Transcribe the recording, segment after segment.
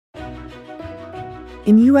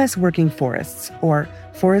In U.S. working forests, or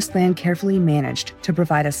forest land carefully managed to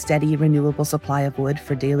provide a steady, renewable supply of wood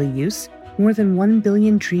for daily use, more than 1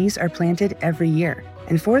 billion trees are planted every year,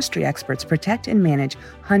 and forestry experts protect and manage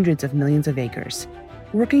hundreds of millions of acres.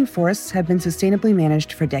 Working forests have been sustainably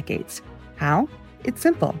managed for decades. How? It's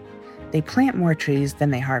simple. They plant more trees than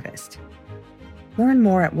they harvest. Learn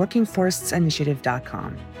more at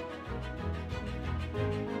workingforestsinitiative.com.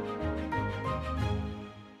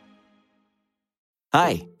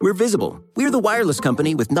 Hi, we're Visible. We're the wireless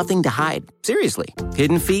company with nothing to hide. Seriously.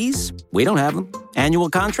 Hidden fees? We don't have them.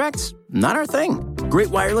 Annual contracts? Not our thing. Great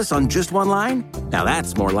wireless on just one line? Now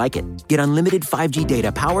that's more like it. Get unlimited 5G data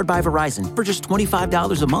powered by Verizon for just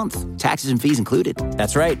 $25 a month. Taxes and fees included.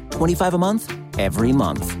 That's right, $25 a month, every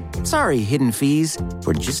month. Sorry, hidden fees.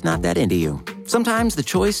 We're just not that into you. Sometimes the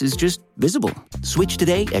choice is just Visible. Switch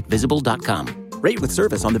today at Visible.com. Rate with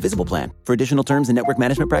service on the Visible plan. For additional terms and network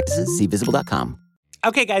management practices, see Visible.com.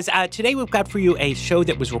 Okay, guys, today we've got for you a show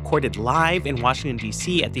that was recorded live in Washington,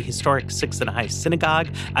 D.C. at the historic Sixth and I Synagogue.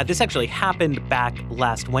 This actually happened back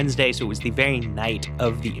last Wednesday, so it was the very night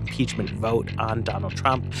of the impeachment vote on Donald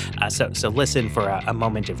Trump. So listen for a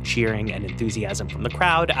moment of cheering and enthusiasm from the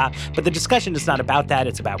crowd. But the discussion is not about that.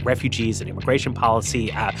 It's about refugees and immigration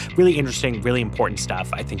policy. Really interesting, really important stuff.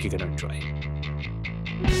 I think you're going to enjoy.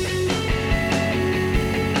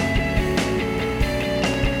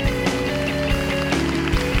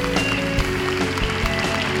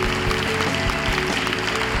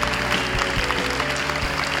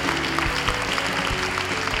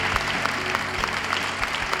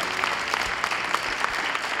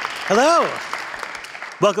 Hello.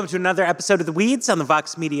 Welcome to another episode of The Weeds on the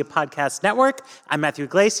Vox Media Podcast Network. I'm Matthew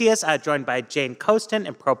Iglesias, joined by Jane Coaston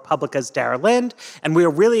and ProPublica's Dara Lind. And we are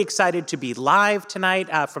really excited to be live tonight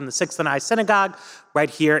from the Sixth and I Synagogue right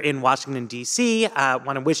here in Washington, D.C. I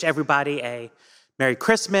want to wish everybody a Merry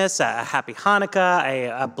Christmas, a Happy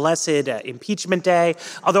Hanukkah, a blessed Impeachment Day.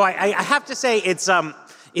 Although I have to say it's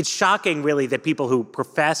shocking, really, that people who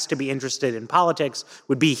profess to be interested in politics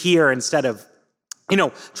would be here instead of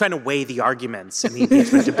trying to weigh the arguments in the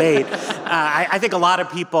impeachment debate. I think a lot of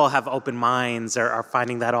people have open minds, are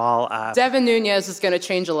finding that all. Devin Nunes is going to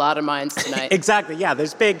change a lot of minds tonight. Exactly. Yeah.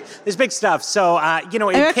 There's big stuff. So I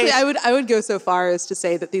would go so far as to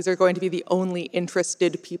say that these are going to be the only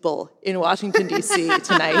interested people in Washington D.C.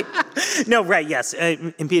 tonight. No. Right. Yes.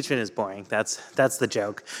 Impeachment is boring. That's the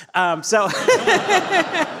joke. I'm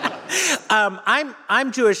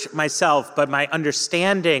Jewish myself, but my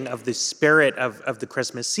understanding of the spirit of the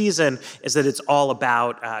Christmas season is that it's all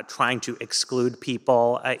about trying to exclude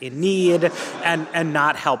people in need and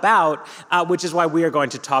not help out, which is why we are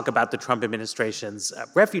going to talk about the Trump administration's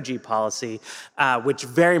refugee policy, which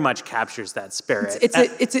very much captures that spirit.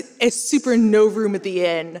 It's a super no room at the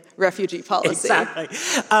inn refugee policy. Exactly.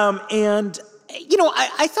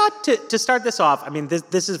 I thought to start this off,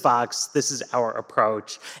 this is Vox, this is our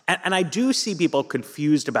approach, and I do see people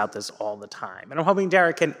confused about this all the time. And I'm hoping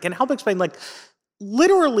Dara can help explain,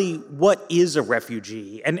 literally what is a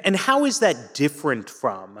refugee and how is that different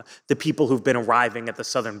from the people who've been arriving at the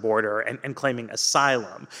southern border and claiming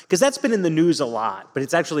asylum? Because that's been in the news a lot, but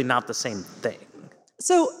it's actually not the same thing.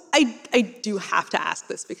 So I do have to ask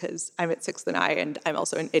this because I'm at Sixth and I, and I'm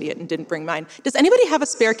also an idiot and didn't bring mine. Does anybody have a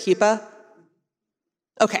spare kippah?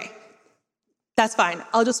 Okay, that's fine.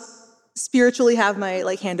 I'll just spiritually have my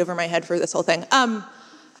hand over my head for this whole thing.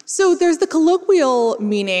 So there's the colloquial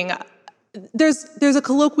meaning. There's a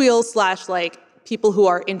colloquial / people who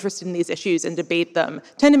are interested in these issues and debate them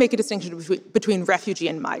tend to make a distinction between refugee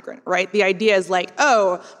and migrant, right? The idea is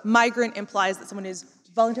migrant implies that someone is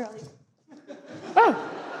voluntarily. Oh.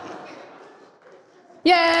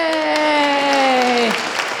 Yay!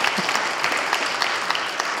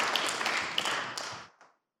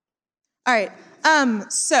 All right.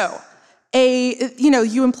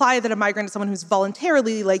 You imply that a migrant is someone who's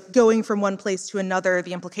voluntarily going from one place to another.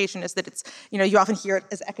 The implication is that it's, you often hear it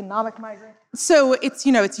as economic migrant. So it's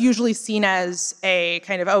usually seen as a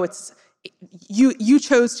kind of, it's you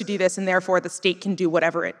chose to do this and therefore the state can do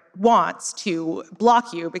whatever it wants to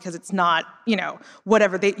block you because it's not,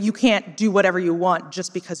 you can't do whatever you want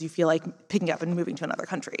just because you feel like picking up and moving to another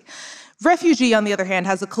country. Refugee, on the other hand,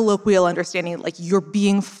 has a colloquial understanding you're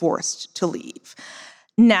being forced to leave.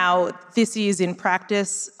 Now, this is in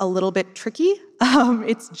practice a little bit tricky.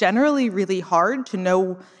 It's generally really hard to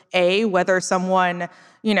know, whether someone,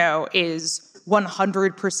 is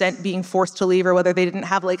 100% being forced to leave or whether they didn't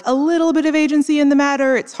have a little bit of agency in the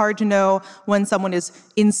matter. It's hard to know when someone is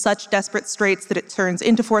in such desperate straits that it turns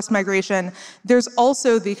into forced migration. There's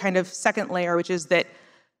also the kind of second layer, which is that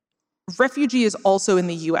refugee is also, in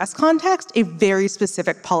the US context, a very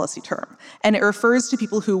specific policy term. And it refers to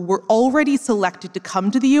people who were already selected to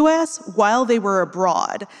come to the US while they were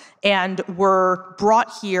abroad and were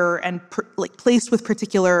brought here and placed with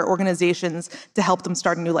particular organizations to help them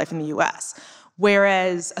start a new life in the US.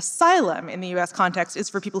 Whereas asylum in the US context is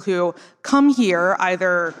for people who come here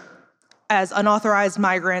either as unauthorized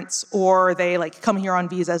migrants, or they come here on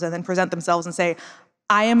visas and then present themselves and say,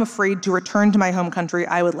 I am afraid to return to my home country.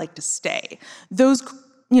 I would like to stay. Those,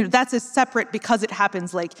 that's a separate, because it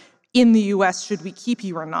happens in the US, should we keep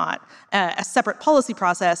you or not, a separate policy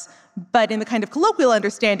process. But in the kind of colloquial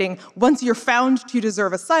understanding, once you're found to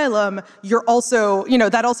deserve asylum, you're also,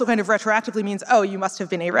 that also kind of retroactively means, oh, you must have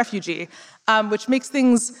been a refugee, which makes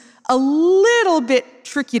things a little bit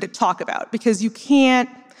tricky to talk about, because you can't,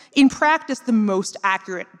 in practice, the most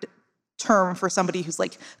accurate term for somebody who's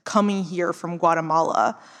coming here from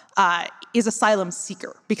Guatemala is asylum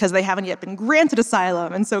seeker, because they haven't yet been granted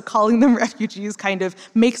asylum. And so calling them refugees kind of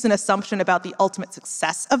makes an assumption about the ultimate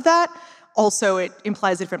success of that. Also, it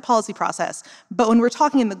implies a different policy process. But when we're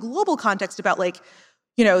talking in the global context about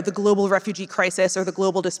the global refugee crisis or the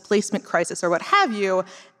global displacement crisis or what have you,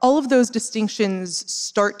 all of those distinctions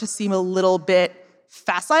start to seem a little bit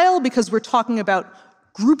facile, because we're talking about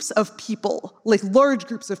groups of people, large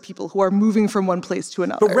groups of people who are moving from one place to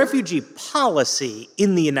another. But refugee policy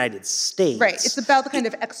in the United States... Right, it's about the kind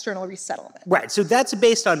of external resettlement. Right, so that's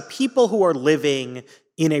based on people who are living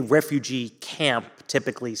in a refugee camp,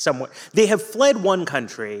 typically somewhere. They have fled one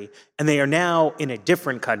country, and they are now in a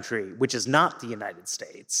different country, which is not the United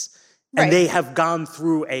States. And they have gone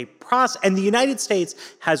through a process. And the United States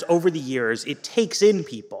has, over the years, it takes in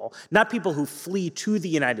people, not people who flee to the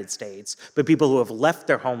United States, but people who have left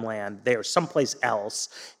their homeland, they are someplace else.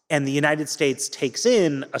 And the United States takes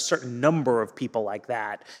in a certain number of people like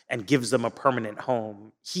that and gives them a permanent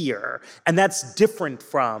home here. And that's different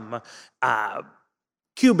from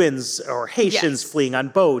Cubans or Haitians fleeing on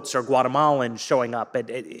boats, or Guatemalans showing up at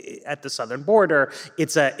the southern border.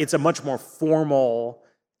 It's a much more formal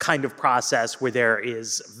kind of process where there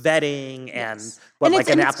is vetting and an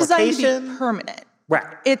application. It's designed to be permanent.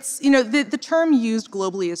 Right. It's, the term used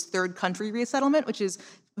globally is third country resettlement, which is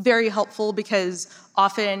very helpful because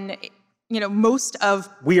often, most of...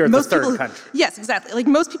 We are the third country. Yes, exactly.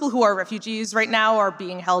 Most people who are refugees right now are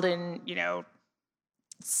being held in,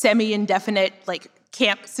 semi-indefinite,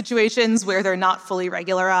 camp situations where they're not fully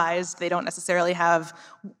regularized. They don't necessarily have,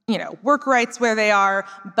 work rights where they are,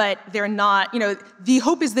 but they're not, the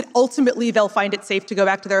hope is that ultimately they'll find it safe to go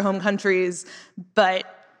back to their home countries, but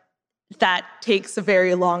that takes a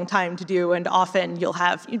very long time to do, and often you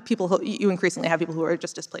increasingly have people who are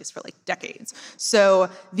just displaced for decades. So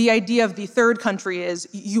the idea of the third country is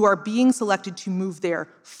you are being selected to move there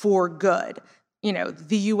for good.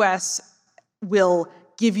 The US will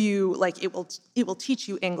give you, it will teach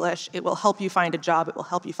you English, it will help you find a job, it will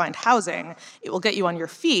help you find housing, it will get you on your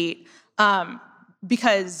feet,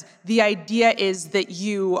 because the idea is that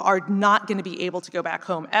you are not going to be able to go back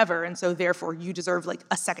home ever, and so therefore you deserve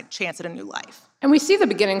a second chance at a new life. And we see the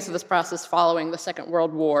beginnings of this process following the Second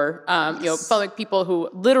World War, following people who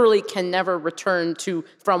literally can never return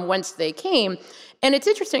from whence they came. And it's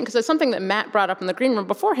interesting because it's something that Matt brought up in the green room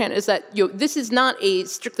beforehand, is that this is not a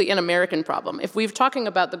strictly an American problem. If we're talking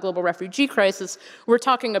about the global refugee crisis, we're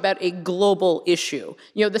talking about a global issue.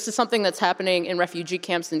 This is something that's happening in refugee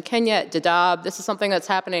camps in Kenya at Dadaab. This is something that's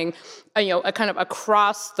happening, a kind of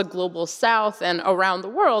across the global South and around the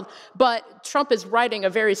world. But Trump is riding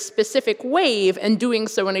a very specific wave and doing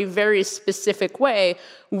so in a very specific way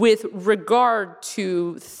with regard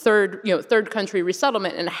to third country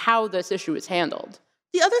resettlement and how this issue is handled.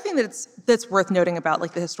 The other thing that's worth noting about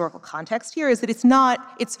the historical context here is that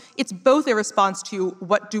it's both a response to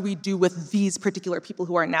what do we do with these particular people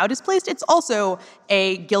who are now displaced. It's also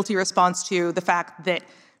a guilty response to the fact that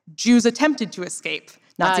Jews attempted to escape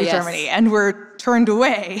Nazi Germany and were turned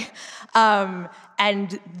away, and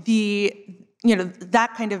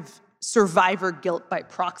that kind of survivor guilt by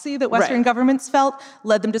proxy that Western governments felt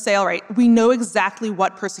led them to say, all right, we know exactly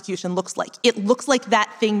what persecution looks like. It looks like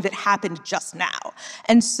that thing that happened just now.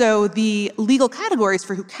 And so the legal categories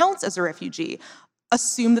for who counts as a refugee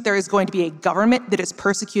assume that there is going to be a government that is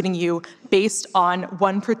persecuting you based on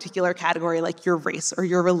one particular category, like your race or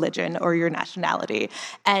your religion or your nationality.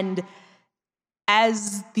 And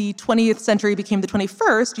as the 20th century became the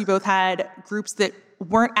 21st, you both had groups that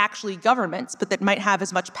weren't actually governments, but that might have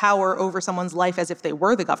as much power over someone's life as if they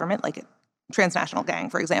were the government, like a transnational gang,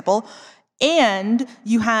 for example. And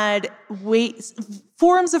you had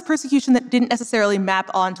forms of persecution that didn't necessarily map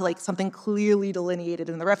onto like something clearly delineated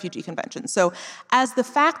in the Refugee Convention. So as the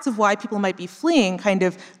facts of why people might be fleeing kind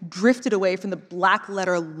of drifted away from the black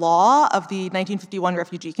letter law of the 1951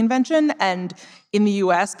 Refugee Convention, and in the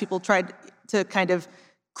US, people tried to kind of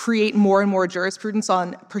create more and more jurisprudence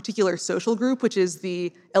on particular social group, which is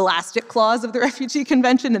the elastic clause of the Refugee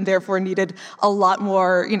Convention, and therefore needed a lot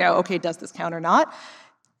more, okay, does this count or not?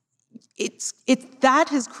 That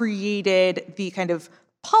has created the kind of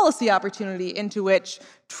policy opportunity into which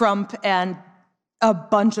Trump and a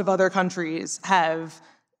bunch of other countries have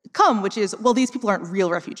come, which is, well, these people aren't real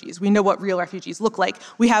refugees. We know what real refugees look like.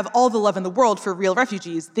 We have all the love in the world for real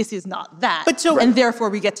refugees. This is not that. And therefore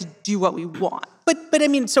we get to do what we want. But I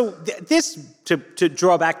mean, so this, to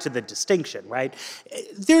draw back to the distinction, right?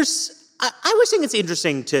 I was think it's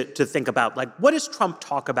interesting to think about, like, what does Trump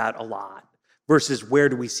talk about a lot versus where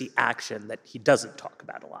do we see action that he doesn't talk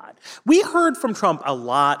about a lot? We heard from Trump a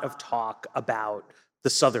lot of talk about the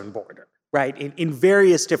southern border, right, in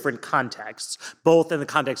various different contexts, both in the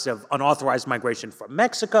context of unauthorized migration from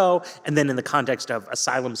Mexico and then in the context of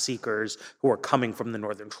asylum seekers who are coming from the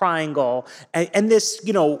Northern Triangle. And this,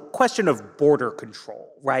 question of border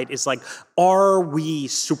control, right, is like, are we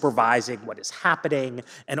supervising what is happening,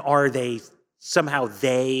 and are they somehow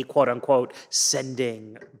quote unquote,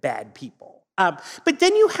 sending bad people? But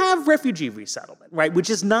then you have refugee resettlement, right,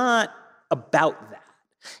 which is not about that.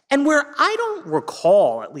 And where I don't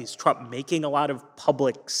recall, at least, Trump making a lot of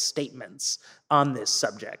public statements on this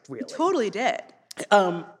subject, really. He totally did.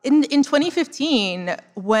 In 2015,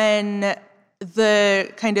 when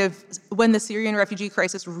the Syrian refugee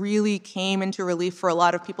crisis really came into relief for a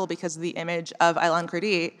lot of people because of the image of Aylan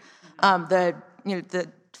Kurdi, the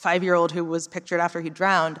 5-year-old who was pictured after he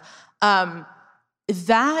drowned,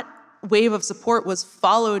 that wave of support was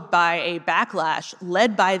followed by a backlash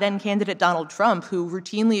led by then-candidate Donald Trump, who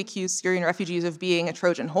routinely accused Syrian refugees of being a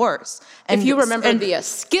Trojan horse. And if you remember the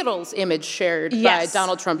Skittles image shared by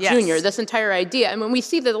Donald Trump Jr., this entire idea, and when we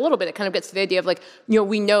see that a little bit, it kind of gets to the idea of like,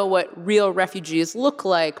 we know what real refugees look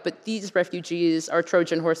like, but these refugees are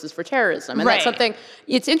Trojan horses for terrorism. And that's something,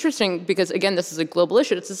 it's interesting because, again, this is a global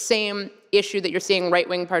issue. It's the same issue that you're seeing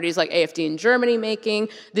right-wing parties like AfD in Germany making,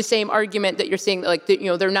 the same argument that you're seeing, like,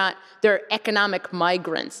 they're economic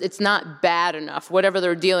migrants. It's not bad enough, whatever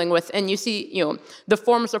they're dealing with. And you see, the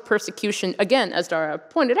forms of persecution, again, as Dara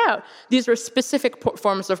pointed out, these are specific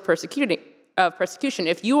forms of persecution.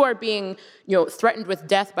 If you are being, threatened with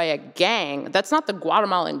death by a gang, that's not the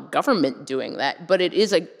Guatemalan government doing that, but it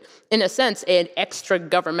is in a sense, an extra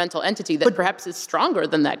governmental entity that perhaps is stronger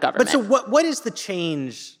than that government. But so what is the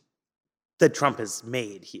change that Trump has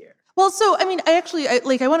made here? Well, so, I mean, I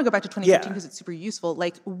want to go back to 2015 because it's super useful.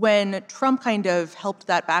 Like, when Trump kind of helped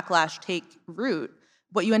that backlash take root,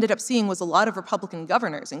 what you ended up seeing was a lot of Republican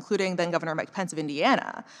governors, including then Governor Mike Pence of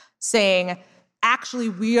Indiana, saying, actually,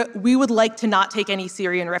 we would like to not take any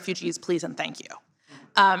Syrian refugees, please and thank you.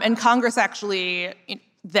 And Congress actually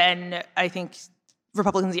then, I think,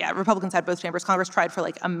 Republicans had both chambers. Congress tried for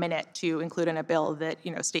like a minute to include in a bill that,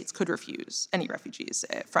 states could refuse any refugees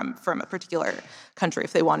from a particular country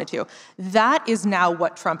if they wanted to. That is now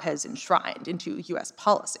what Trump has enshrined into U.S.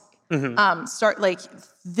 policy.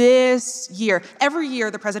 This year, every year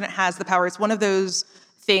the president has the power. It's one of those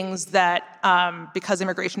things that because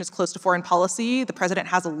immigration is close to foreign policy, the president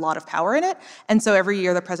has a lot of power in it. And so every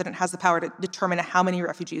year the president has the power to determine how many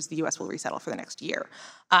refugees the U.S. will resettle for the next year.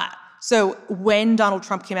 So when Donald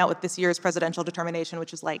Trump came out with this year's presidential determination,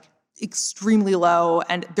 which is like extremely low,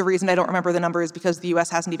 and the reason I don't remember the number is because the U.S.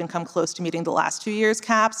 hasn't even come close to meeting the last 2 years'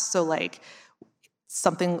 caps. So like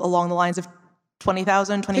something along the lines of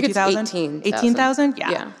 20,000, 22,000? 18,000?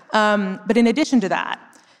 Yeah. But in addition to that,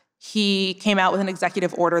 he came out with an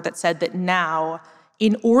executive order that said that now,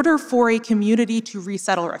 in order for a community to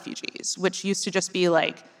resettle refugees, which used to just be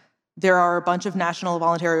like, there are a bunch of national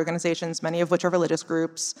voluntary organizations, many of which are religious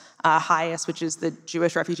groups. HIAS, which is the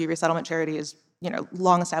Jewish Refugee Resettlement Charity, is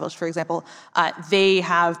long established, for example. They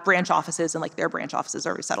have branch offices, and like their branch offices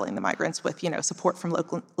are resettling the migrants with support from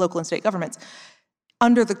local and state governments.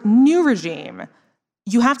 Under the new regime,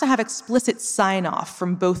 you have to have explicit sign-off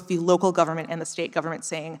from both the local government and the state government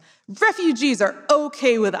saying, refugees are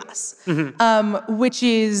okay with us, which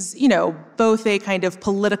is, both a kind of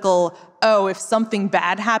political, if something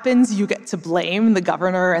bad happens, you get to blame the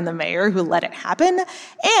governor and the mayor who let it happen,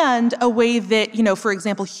 and a way that, for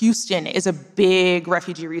example, Houston is a big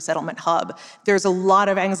refugee resettlement hub. There's a lot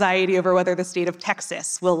of anxiety over whether the state of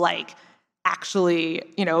Texas will, actually,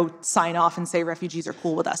 sign off and say refugees are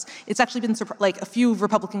cool with us. It's actually been a few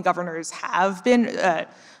Republican governors have been.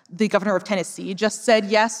 The governor of Tennessee just said,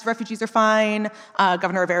 yes, refugees are fine.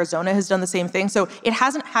 Governor of Arizona has done the same thing. So it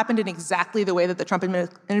hasn't happened in exactly the way that the Trump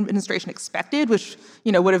administration expected, which,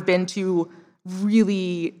 would have been to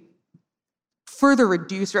really further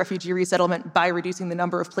reduce refugee resettlement by reducing the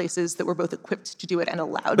number of places that were both equipped to do it and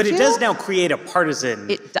allowed to. But it does now create a partisan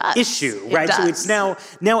issue, right? So it's now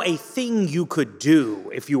a thing you could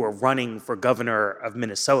do if you were running for governor of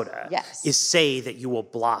Minnesota is say that you will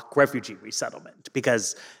block refugee resettlement.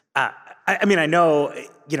 Because, I know,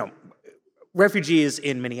 refugees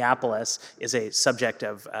in Minneapolis is a subject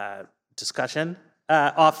of discussion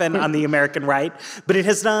often on the American right, but it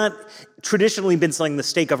has not traditionally been something the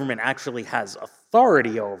state government actually has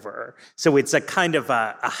authority over. So it's a kind of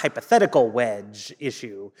a hypothetical wedge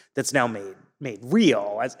issue that's now made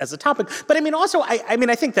real as a topic. But also,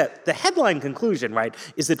 I think that the headline conclusion, right,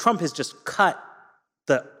 is that Trump has just cut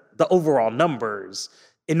the overall numbers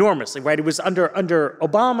enormously, right? It was under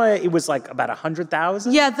Obama, it was like about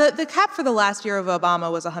 100,000. Yeah, the cap for the last year of Obama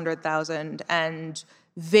was 100,000, and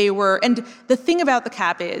the thing about the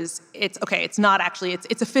cap is, it's not actually,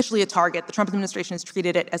 it's officially a target. The Trump administration has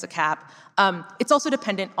treated it as a cap. It's also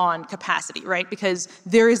dependent on capacity, right? Because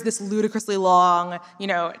there is this ludicrously long,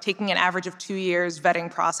 taking an average of 2 years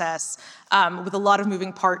vetting process with a lot of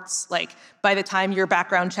moving parts. Like by the time your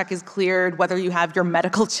background check is cleared, whether you have your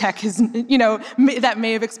medical check is, that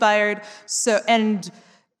may have expired. And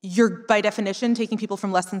you're, by definition, taking people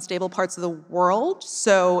from less than stable parts of the world.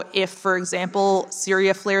 So if, for example,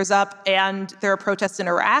 Syria flares up and there are protests in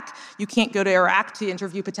Iraq, you can't go to Iraq to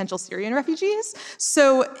interview potential Syrian refugees.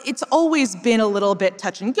 So it's always been a little bit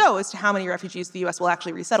touch and go as to how many refugees the U.S. will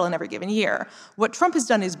actually resettle in every given year. What Trump has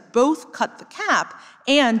done is both cut the cap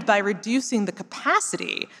and by reducing the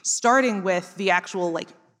capacity, starting with the actual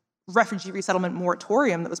refugee resettlement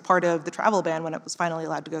moratorium that was part of the travel ban when it was finally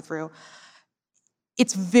allowed to go through,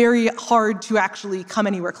 it's very hard to actually come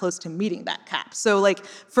anywhere close to meeting that cap. So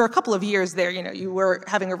for a couple of years there, you were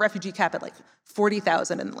having a refugee cap at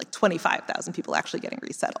 40,000 and 25,000 people actually getting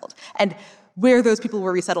resettled. And where those people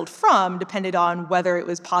were resettled from depended on whether it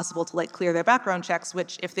was possible to clear their background checks,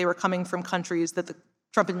 which if they were coming from countries that the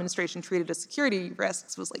Trump administration treated as security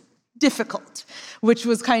risks was difficult, which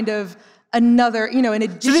was kind of another, in addition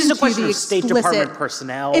to the explicit... So this is a question of State Department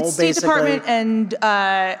personnel, it's basically? State Department,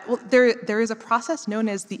 and there is a process known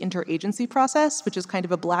as the interagency process, which is kind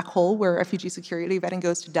of a black hole where refugee security vetting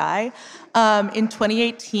goes to die. In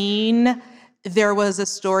 2018, there was a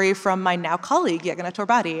story from my now colleague, Yeganeh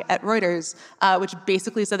Torbati, at Reuters, which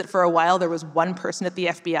basically said that for a while there was one person at the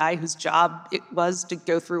FBI whose job it was to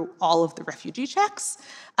go through all of the refugee checks,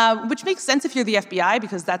 which makes sense if you're the FBI,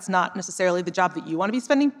 because that's not necessarily the job that you want to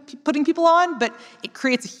be putting people on, but it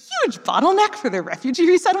creates a huge bottleneck for the refugee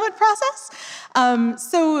resettlement process.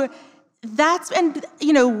 So that's, and,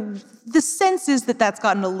 the sense is that that's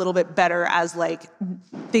gotten a little bit better as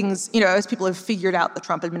things, as people have figured out the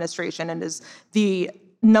Trump administration and as the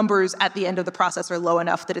numbers at the end of the process are low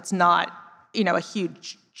enough that it's not, a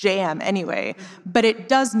huge jam anyway. But it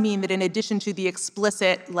does mean that in addition to the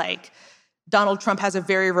explicit, Donald Trump has a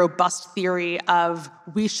very robust theory of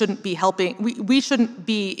we shouldn't be helping, it shouldn't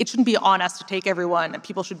be on us to take everyone, and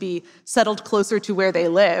people should be settled closer to where they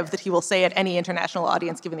live, that he will say at any international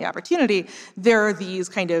audience given the opportunity. There are these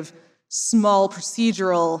kind of small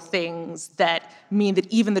procedural things that mean that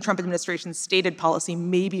even the Trump administration's stated policy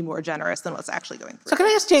may be more generous than what's actually going through. So can I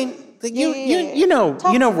ask Jane, you know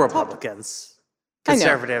Republicans,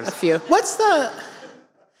 conservatives. I know, a few. What's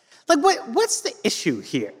the issue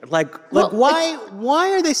here?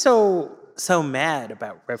 Why are they so mad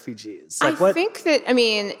about refugees? I think that,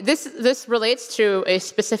 this relates to a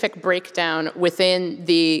specific breakdown within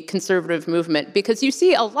the conservative movement, because you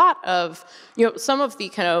see a lot of, some of the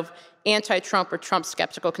kind of anti-Trump or Trump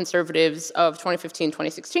skeptical conservatives of 2015,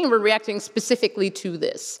 2016 were reacting specifically to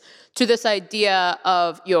this idea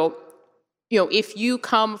of, if you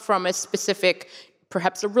come from a specific,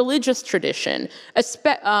 perhaps a religious tradition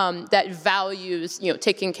that values,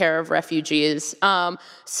 taking care of refugees,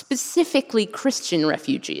 specifically Christian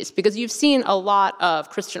refugees, because you've seen a lot of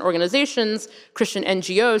Christian organizations, Christian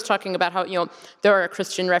NGOs talking about how, there are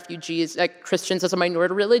Christian refugees, Christians as a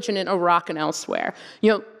minority religion in Iraq and elsewhere,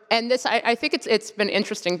 and this, I think it's been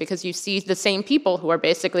interesting because you see the same people who are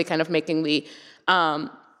basically kind of making the,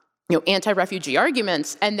 anti-refugee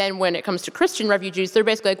arguments, and then when it comes to Christian refugees, they're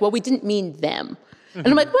basically well, we didn't mean them. Mm-hmm.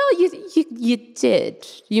 And I'm well, you did.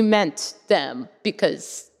 You meant them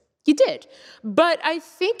because you did. But I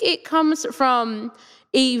think it comes from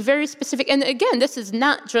a very specific, and again, this is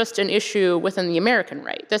not just an issue within the American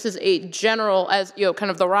right. This is a general, as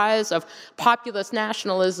kind of the rise of populist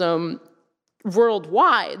nationalism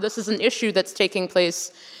worldwide. This is an issue that's taking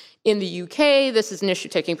place in the UK. This is an issue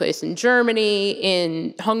taking place in Germany,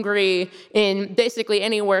 in Hungary, in basically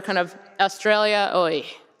anywhere, kind of Australia.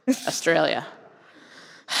 Australia.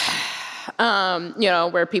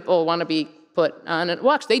 Where people want to be put on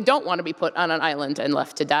actually, they don't want to be put on an island and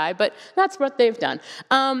left to die, but that's what they've done.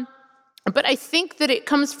 But I think that it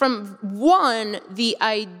comes from, one, the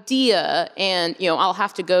idea, and, I'll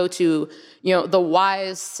have to go to, the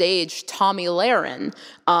wise sage Tomi Lahren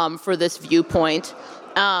for this viewpoint.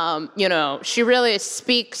 She really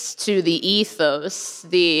speaks to the ethos,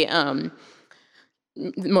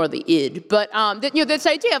 more the id, but this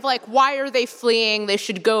idea of why are they fleeing? They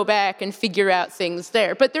should go back and figure out things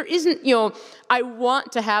there. But there isn't, I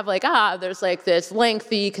want to have there's this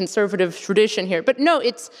lengthy conservative tradition here. But no,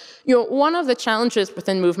 it's, one of the challenges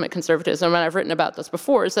within movement conservatism, and I've written about this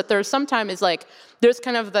before, is that there's sometimes there's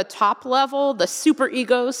kind of the top level, the super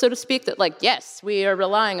ego, so to speak, that yes, we are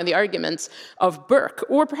relying on the arguments of Burke,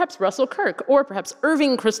 or perhaps Russell Kirk, or perhaps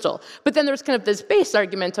Irving Kristol. But then there's kind of this base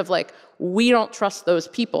argument of we don't trust those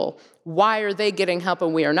people. Why are they getting help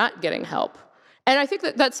and we are not getting help? And I think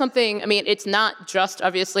that that's something, it's not just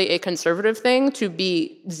obviously a conservative thing to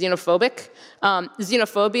be xenophobic.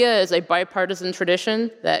 Xenophobia is a bipartisan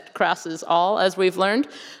tradition that crosses all, as we've learned.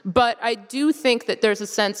 But I do think that there's a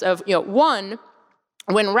sense of, one,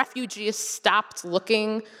 when refugees stopped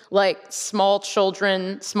looking like small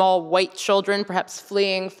children, small white children, perhaps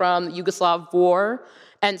fleeing from the Yugoslav war,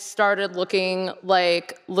 and started looking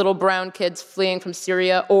like little brown kids fleeing from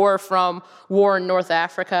Syria or from war in North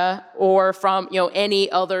Africa or from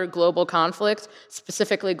any other global conflict,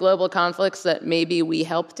 specifically global conflicts that maybe we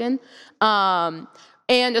helped in. And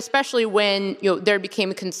especially when there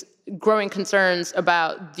became growing concerns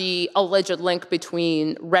about the alleged link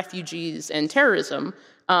between refugees and terrorism.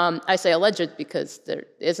 I say alleged because there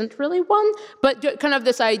isn't really one, but kind of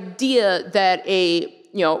this idea that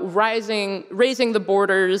raising the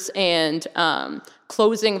borders and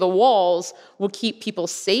closing the walls will keep people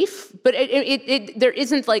safe. But there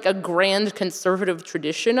isn't a grand conservative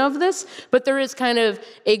tradition of this, but there is kind of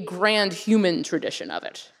a grand human tradition of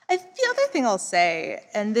it. The other thing I'll say,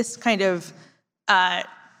 and this kind of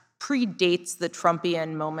predates the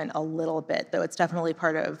Trumpian moment a little bit, though it's definitely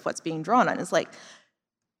part of what's being drawn on, is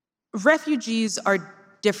refugees are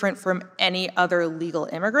different from any other legal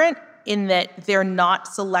immigrant in that they're not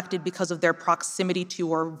selected because of their proximity to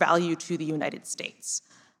or value to the United States.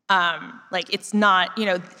 It's not,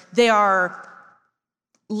 they are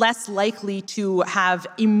less likely to have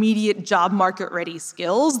immediate job market ready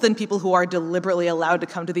skills than people who are deliberately allowed to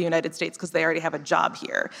come to the United States because they already have a job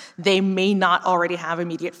here. They may not already have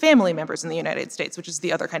immediate family members in the United States, which is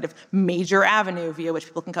the other kind of major avenue via which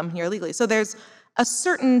people can come here legally. So there's a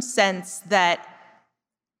certain sense that,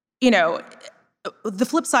 the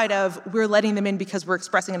flip side of we're letting them in because we're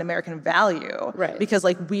expressing an American value, right? Because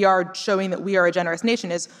we are showing that we are a generous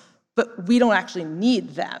nation but we don't actually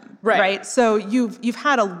need them, right? So you've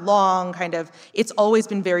had a long kind of, it's always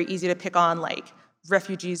been very easy to pick on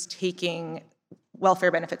refugees taking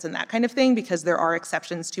welfare benefits and that kind of thing because there are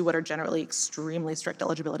exceptions to what are generally extremely strict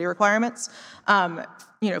eligibility requirements,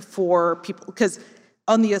 for people, because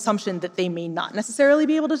on the assumption that they may not necessarily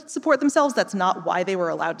be able to support themselves. That's not why they were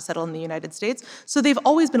allowed to settle in the United States. So they've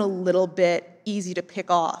always been a little bit easy to pick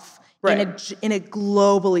off in a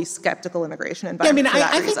globally skeptical immigration environment.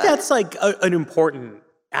 I think that's an important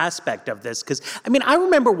aspect of this because I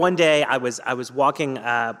remember one day I was walking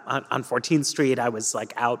on 14th Street. I was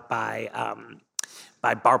out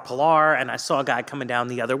by Bar Pilar, and I saw a guy coming down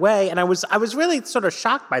the other way, and I was really sort of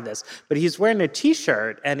shocked by this. But he's wearing a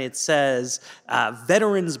T-shirt, and it says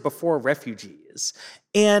 "Veterans Before Refugees,"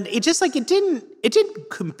 and it just it didn't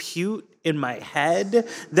compute in my head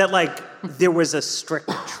that there was a strict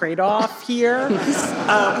trade-off here.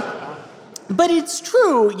 But it's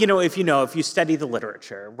true, if you study the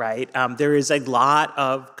literature, right? There is a lot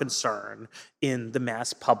of concern in the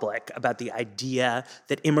mass public about the idea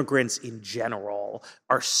that immigrants in general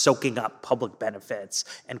are soaking up public benefits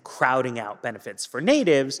and crowding out benefits for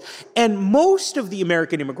natives. And most of the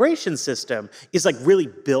American immigration system is really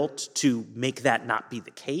built to make that not be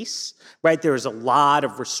the case, right? There's a lot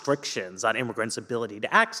of restrictions on immigrants' ability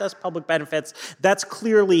to access public benefits. That's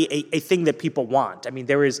clearly a thing that people want.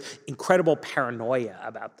 There is incredible paranoia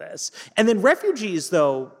about this. And then refugees,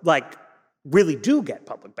 though, really do get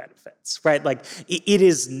public benefits, right? It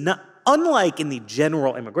is not, unlike in the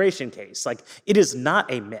general immigration case, it is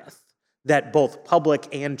not a myth that both public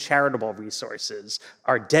and charitable resources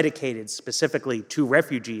are dedicated specifically to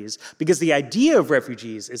refugees, because the idea of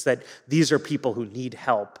refugees is that these are people who need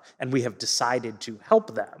help and we have decided to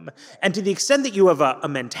help them. And to the extent that you have a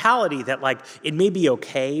mentality that like it may be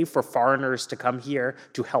okay for foreigners to come here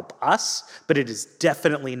to help us, but it is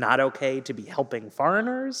definitely not okay to be helping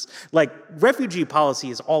foreigners, like refugee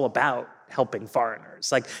policy is all about helping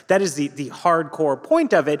foreigners. Like that is the hardcore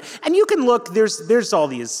point of it. And you can look, there's all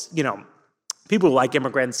these, people who like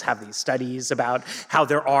immigrants have these studies about how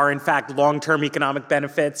there are, in fact, long-term economic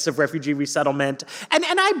benefits of refugee resettlement. And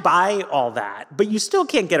I buy all that, but you still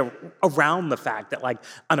can't get around the fact that, like,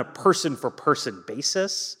 on a person-for-person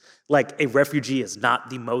basis, like, a refugee is not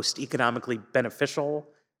the most economically beneficial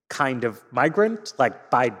kind of migrant. Like,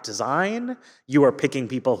 by design, you are picking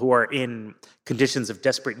people who are in conditions of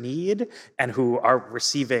desperate need and who are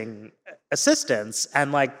receiving assistance,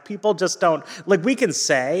 and like people just don't, like, we can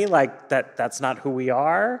say like that's not who we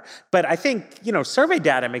are, but I think survey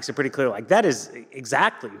data makes it pretty clear like that is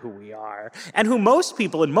exactly who we are and who most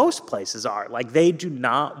people in most places are. Like, they do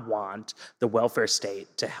not want the welfare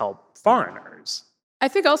state to help foreigners. I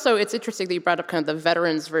think also it's interesting that you brought up kind of the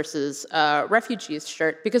veterans versus refugees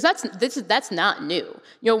shirt, because that's not new.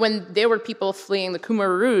 When there were people fleeing the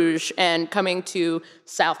Khmer Rouge and coming to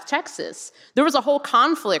South Texas, there was a whole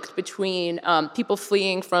conflict between people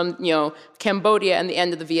fleeing from Cambodia and the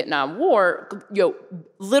end of the Vietnam War,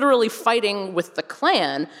 literally fighting with the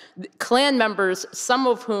Klan members, some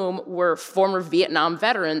of whom were former Vietnam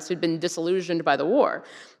veterans who'd been disillusioned by the war.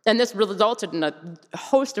 And this resulted in a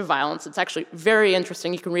host of violence. It's actually very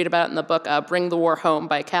interesting. You can read about it in the book Bring the War Home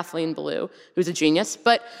by Kathleen Belew, who's a genius.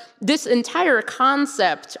 But this entire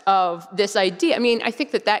concept of this idea, I think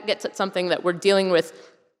that gets at something that we're dealing with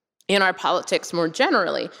in our politics more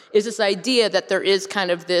generally, is this idea that there is kind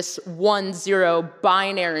of this 1-0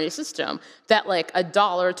 binary system, that like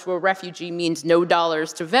 $1 to a refugee means no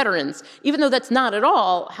dollars to veterans, even though that's not at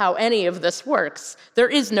all how any of this works. There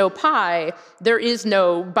is no pie, there is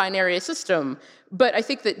no binary system. But I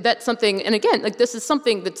think that that's something, and again, like this is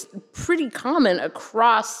something that's pretty common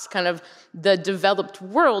across kind of the developed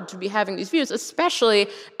world to be having these views, especially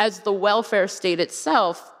as the welfare state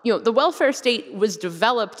itself, the welfare state was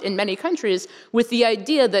developed in many countries with the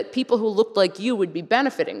idea that people who looked like you would be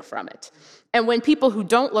benefiting from it. And when people who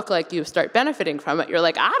don't look like you start benefiting from it, you're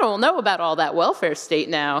like, I don't know about all that welfare state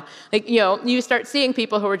now. Like, you start seeing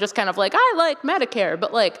people who are just kind of like, I like Medicare,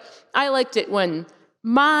 but like, I liked it when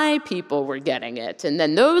my people were getting it, and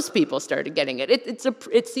then those people started getting it.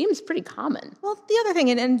 It seems pretty common. Well, the other thing,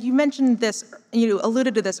 and you mentioned this, you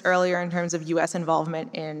alluded to this earlier in terms of U.S.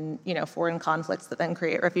 involvement in, foreign conflicts that then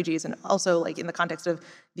create refugees, and also like in the context of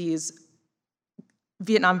these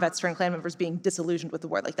Vietnam vets turned Klan members being disillusioned with the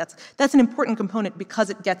war. Like that's an important component because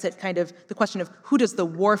it gets at kind of the question of who does the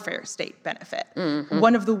warfare state benefit? Mm-hmm.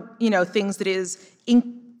 One of the things that is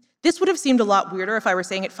this would have seemed a lot weirder if I were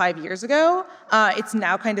saying it 5 years ago. It's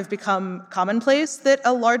now kind of become commonplace that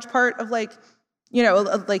a large part of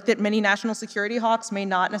that many national security hawks may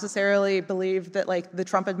not necessarily believe that like the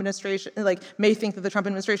Trump administration, may think that the Trump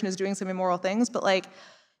administration is doing some immoral things, but like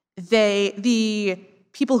the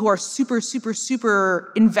people who are super, super,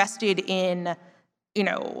 super invested in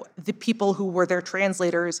the people who were their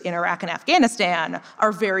translators in Iraq and Afghanistan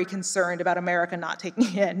are very concerned about America not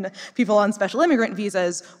taking in people on special immigrant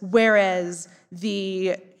visas, whereas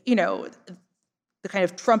the kind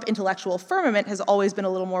of Trump intellectual firmament has always been a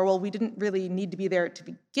little more, well, we didn't really need to be there to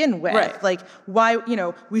begin with. Right. Like, why,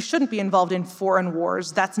 we shouldn't be involved in foreign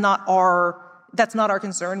wars. That's not our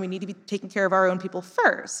concern. We need to be taking care of our own people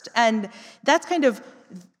first. And that's kind of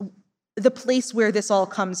the place where this all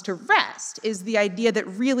comes to rest, is the idea that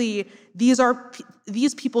really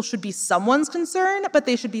these people should be someone's concern, but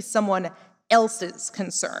they should be someone else's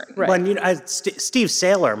concern. Right. Well, Steve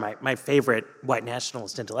Saylor, my favorite white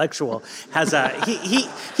nationalist intellectual, has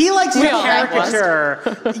he likes to caricature.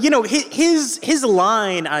 His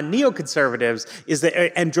line on neoconservatives is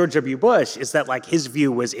that, and George W. Bush is that like his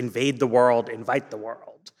view was invade the world, invite the world.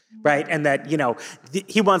 Right, and that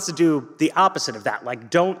he wants to do the opposite of that.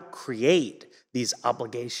 Like, don't create these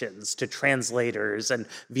obligations to translators and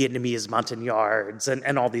Vietnamese Montagnards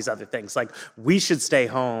and all these other things. Like, we should stay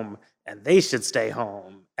home, and they should stay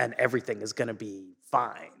home, and everying is going to be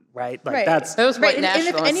fine. Right, like that's those white and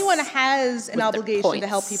nationalists. And if anyone has an obligation to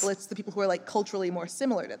help people, it's the people who are like culturally more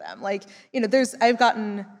similar to them. Like, I've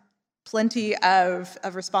gotten plenty of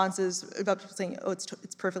responses about people saying, oh, it's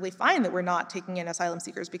perfectly fine that we're not taking in asylum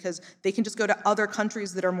seekers because they can just go to other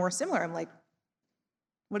countries that are more similar. I'm like,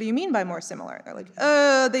 what do you mean by more similar? They're like,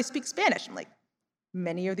 they speak Spanish. I'm like,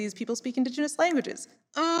 many of these people speak indigenous languages.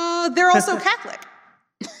 They're also Catholic.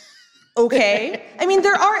 Okay. I mean,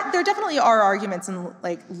 there definitely are arguments, and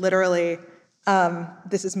like literally,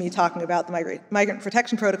 this is me talking about the migrant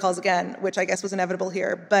protection protocols again, which I guess was inevitable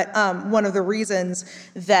here. But one of the reasons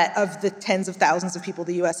that of the tens of thousands of people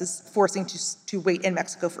the U.S. is forcing to wait in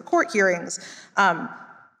Mexico for court hearings,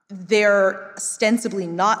 they're ostensibly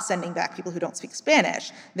not sending back people who don't speak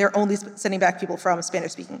Spanish. They're only sending back people from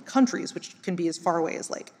Spanish-speaking countries, which can be as far away as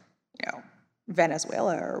like,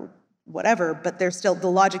 Venezuela or whatever. But there's still,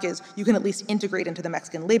 the logic is you can at least integrate into the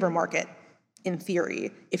Mexican labor market in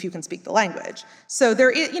theory if you can speak the language. So there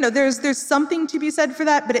is, there's something to be said for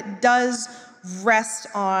that, but it does rest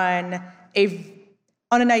on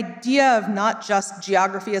an idea of not just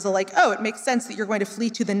geography as it makes sense that you're going to flee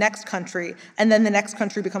to the next country and then the next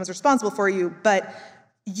country becomes responsible for you, but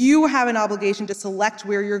you have an obligation to select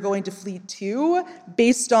where you're going to flee to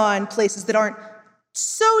based on places that aren't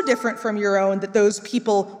so different from your own that those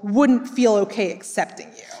people wouldn't feel okay accepting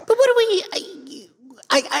you. But what do we...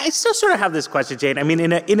 I still sort of have this question, Jane. I mean,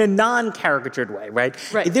 in a non-caricatured way, right?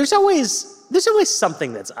 Right. There's always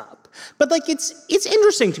something that's up. But it's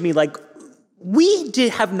interesting to me, we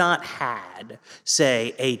have not had,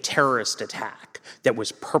 say, a terrorist attack that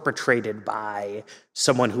was perpetrated by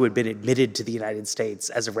someone who had been admitted to the United States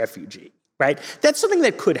as a refugee, right? That's something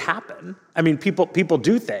that could happen. I mean, people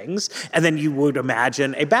do things, and then you would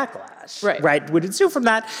imagine a backlash, right? Would ensue from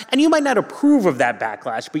that, and you might not approve of that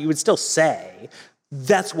backlash, but you would still say,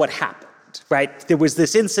 that's what happened, right? There was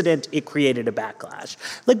this incident, it created a backlash.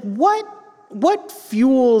 What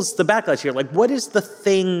fuels the backlash here? What is the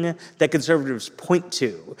thing that conservatives point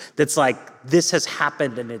to that's this has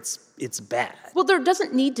happened and it's bad? Well, there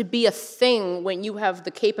doesn't need to be a thing when you have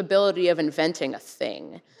the capability of inventing a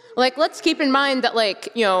thing. Let's keep in mind that,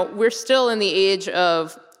 we're still in the age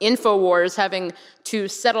of InfoWars having to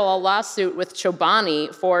settle a lawsuit with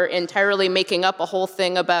Chobani for entirely making up a whole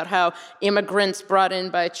thing about how immigrants brought in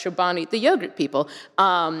by Chobani, the yogurt people,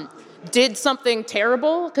 did something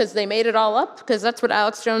terrible because they made it all up, because that's what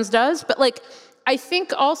Alex Jones does. But I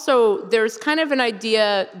think also there's kind of an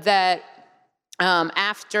idea that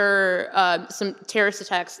after some terrorist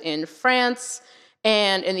attacks in France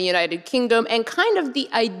and in the United Kingdom, and kind of the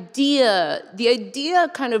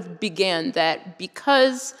idea kind of began that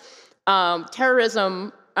because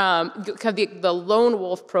terrorism, the lone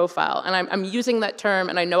wolf profile, and I'm using that term,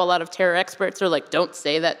 and I know a lot of terror experts are don't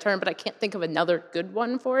say that term, but I can't think of another good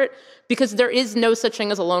one for it, because there is no such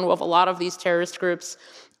thing as a lone wolf. A lot of these terrorist groups,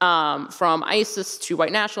 from ISIS to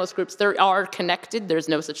white nationalist groups, they are connected. There's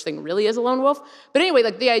no such thing really as a lone wolf. But anyway,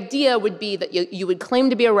 the idea would be that you would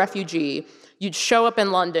claim to be a refugee, you'd show up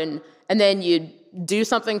in London, and then you'd do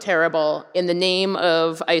something terrible in the name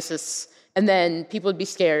of ISIS, and then people would be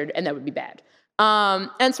scared, and that would be bad.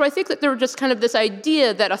 And so I think that there was just kind of this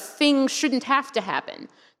idea that a thing shouldn't have to happen,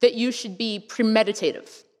 that you should be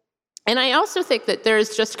premeditative. And I also think that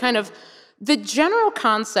there's just kind of the general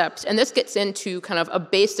concept, and this gets into kind of a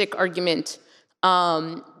basic argument,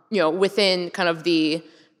 within kind of the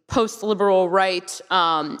post-liberal right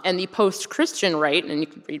and the post-Christian right, and you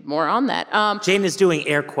can read more on that. Jane is doing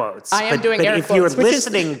air quotes. I am doing air quotes. But if you're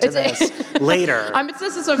listening to this later...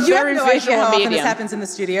 This is a very visual medium. How often this happens in the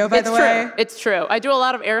studio, by the way. It's true. I do a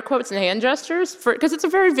lot of air quotes and hand gestures because it's a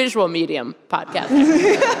very visual medium podcast.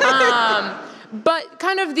 But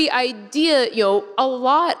kind of the idea, a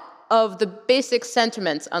lot of the basic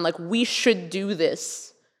sentiments on we should do this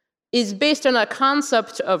is based on a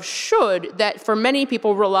concept of should that for many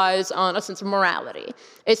people relies on a sense of morality,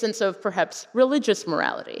 a sense of perhaps religious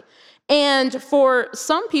morality. And for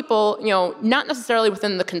some people, not necessarily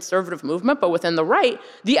within the conservative movement, but within the right,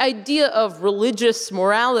 the idea of religious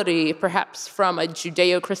morality, perhaps from a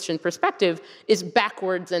Judeo-Christian perspective, is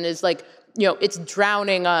backwards and is it's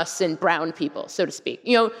drowning us in brown people, so to speak.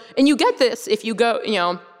 And you get this if you go,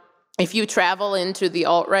 if you travel into the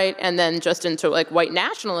alt-right and then just into white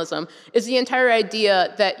nationalism, is the entire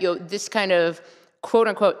idea that this kind of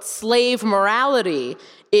quote-unquote slave morality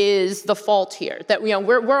is the fault here. That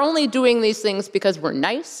we're only doing these things because we're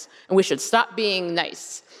nice, and we should stop being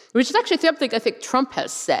nice. Which is actually something I think Trump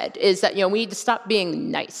has said, is that we need to stop being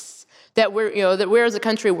nice. That we're as a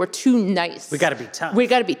country, we're too nice. We got to be tough. We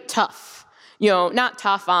got to be tough. Not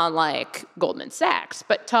tough on Goldman Sachs,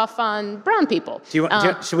 but tough on brown people.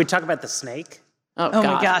 Should we talk about the snake? Oh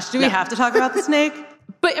my gosh, do we have to talk about the snake?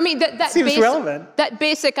 But I mean, that seems relevant. That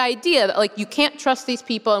basic idea that you can't trust these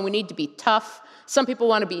people and we need to be tough. Some people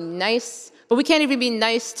want to be nice, but we can't even be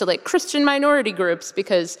nice to Christian minority groups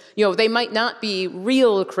because they might not be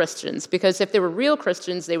real Christians, because if they were real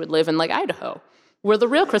Christians, they would live in Idaho, where the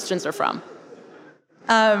real Christians are from.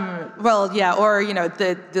 Well, yeah, or,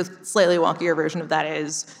 the slightly wonkier version of that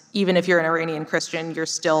is, even if you're an Iranian Christian, you're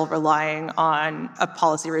still relying on a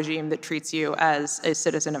policy regime that treats you as a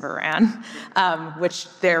citizen of Iran, which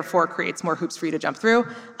therefore creates more hoops for you to jump through,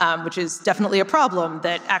 which is definitely a problem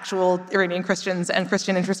that actual Iranian Christians and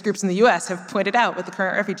Christian interest groups in the US have pointed out with the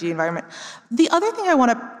current refugee environment. The other thing I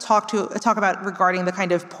want to talk about regarding the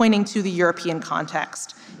kind of pointing to the European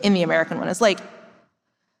context in the American one is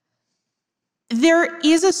there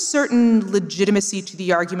is a certain legitimacy to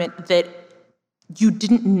the argument that you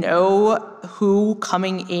didn't know who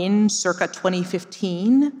coming in circa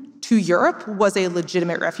 2015 to Europe was a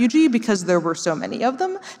legitimate refugee because there were so many of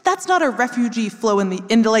them. That's not a refugee flow in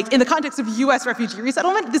the context of US refugee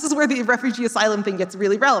resettlement. This is where the refugee asylum thing gets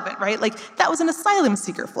really relevant, right? That was an asylum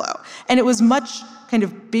seeker flow. And it was much kind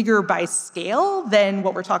of bigger by scale than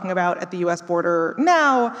what we're talking about at the US border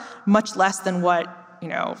now, much less than what,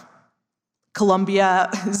 Colombia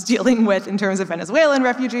is dealing with in terms of Venezuelan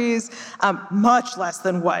refugees, much less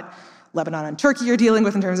than what Lebanon and Turkey are dealing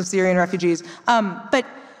with in terms of Syrian refugees. But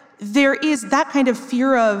there is that kind of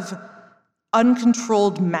fear of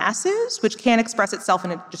uncontrolled masses, which can express itself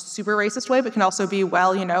in a just super racist way, but can also be,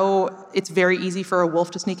 it's very easy for a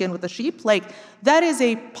wolf to sneak in with a sheep. That is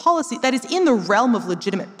a policy that is in the realm of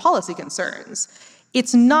legitimate policy concerns.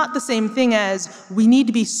 It's not the same thing as we need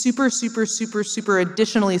to be super, super, super, super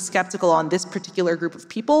additionally skeptical on this particular group of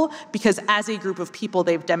people because as a group of people,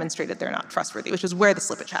 they've demonstrated they're not trustworthy, which is where the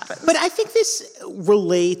slippage happens. But I think this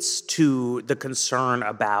relates to the concern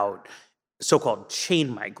about so-called chain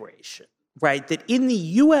migration, right? That in the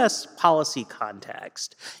US policy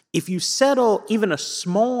context, if you settle even a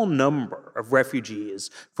small number of refugees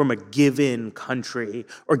from a given country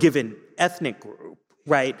or given ethnic group,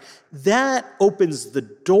 right, that opens the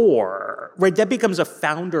door, right? That becomes a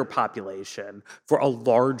founder population for a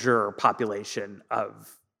larger population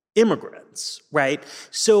of immigrants, right?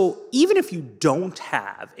 So even if you don't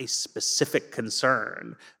have a specific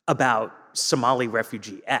concern about Somali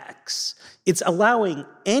refugee X, it's allowing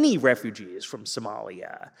any refugees from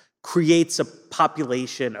Somalia creates a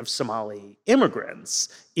population of Somali immigrants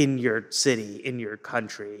in your city, in your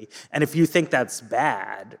country. And if you think that's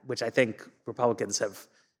bad, which I think Republicans have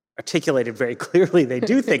articulated very clearly, they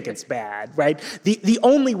do think it's bad, right? The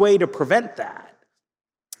only way to prevent that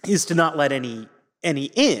is to not let any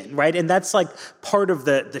in, right? And that's part of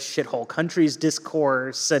the shithole countries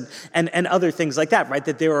discourse and other things like that, right?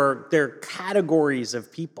 That there are categories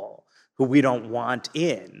of people who we don't want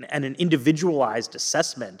in, and an individualized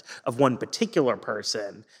assessment of one particular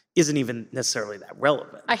person isn't even necessarily that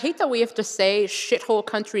relevant. I hate that we have to say shithole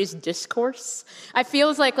countries discourse. I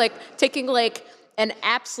feel like taking an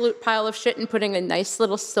absolute pile of shit and putting a nice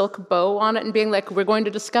little silk bow on it and being we're going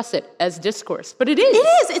to discuss it as discourse. But it is. It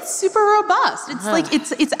is. It's super robust.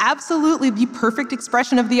 It's it's absolutely the perfect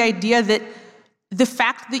expression of the idea that the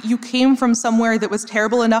fact that you came from somewhere that was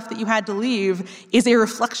terrible enough that you had to leave is a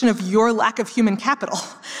reflection of your lack of human capital,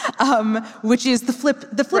 which is the flip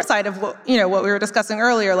right. side of what we were discussing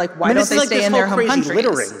earlier. Why don't they stay in their home countries?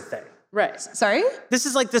 Littering thing. Right. Sorry? This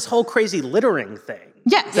is this whole crazy littering thing.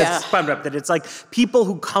 Yes. That's spun up, that it's people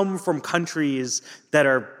who come from countries that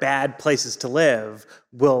are bad places to live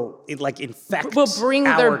will infect will bring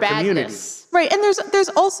our their community. badness. Right. And there's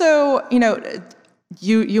also,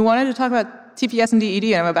 you wanted to talk about TPS and DED,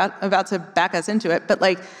 and I'm about to back us into it, but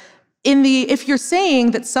if you're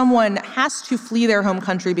saying that someone has to flee their home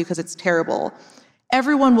country because it's terrible,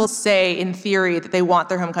 everyone will say, in theory, that they want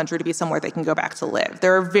their home country to be somewhere they can go back to live.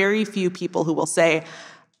 There are very few people who will say,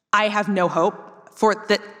 I have no hope for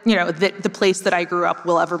that, that the place that I grew up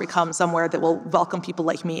will ever become somewhere that will welcome people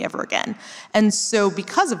like me ever again. And so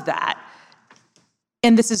because of that,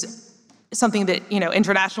 and this is something that,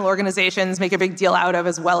 international organizations make a big deal out of,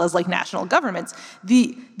 as well as national governments,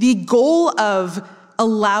 the goal of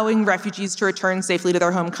allowing refugees to return safely to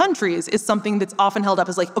their home countries is something that's often held up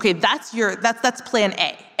as okay, that's plan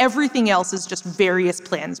A. Everything else is just various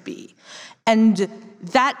plans B. And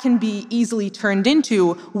that can be easily turned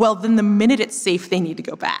into, well, then the minute it's safe, they need to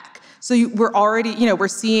go back. So we're already, we're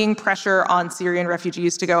seeing pressure on Syrian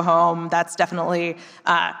refugees to go home. That's definitely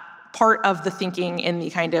part of the thinking in the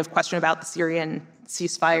kind of question about the Syrian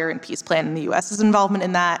ceasefire and peace plan and the U.S.'s involvement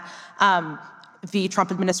in that. The Trump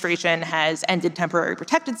administration has ended temporary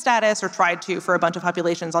protected status, or tried to, for a bunch of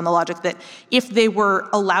populations, on the logic that if they were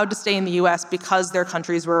allowed to stay in the U.S. because their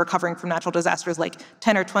countries were recovering from natural disasters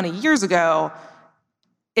 10 or 20 years ago,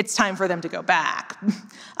 it's time for them to go back.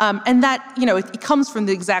 And that, it comes from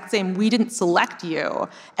the exact same, we didn't select you.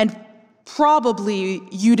 And probably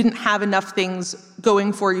you didn't have enough things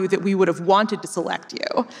going for you that we would have wanted to select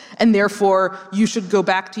you. And therefore, you should go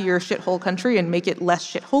back to your shithole country and make it less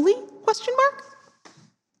shitholey? ?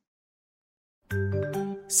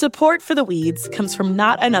 Support for The Weeds comes from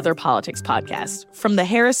Not Another Politics podcast from the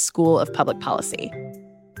Harris School of Public Policy.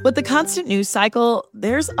 With the constant news cycle,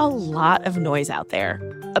 there's a lot of noise out there.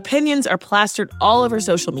 Opinions are plastered all over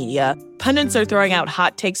social media, pundits are throwing out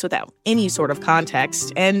hot takes without any sort of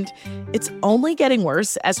context, and it's only getting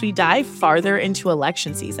worse as we dive farther into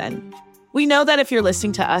election season. We know that if you're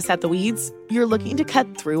listening to us at The Weeds, you're looking to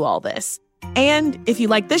cut through all this. And if you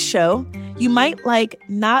like this show, you might like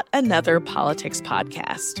Not Another Politics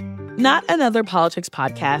podcast. Not Another Politics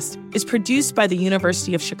podcast is produced by the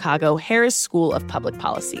University of Chicago Harris School of Public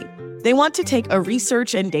Policy. They want to take a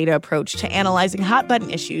research and data approach to analyzing hot-button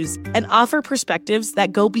issues and offer perspectives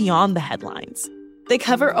that go beyond the headlines. They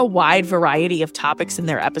cover a wide variety of topics in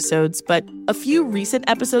their episodes, but a few recent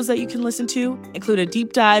episodes that you can listen to include a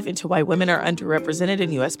deep dive into why women are underrepresented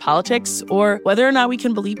in U.S. politics or whether or not we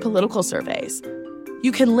can believe political surveys.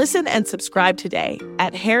 You can listen and subscribe today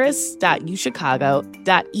at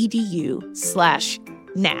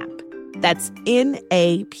harris.uchicago.edu/NAP. That's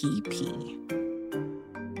NAPP.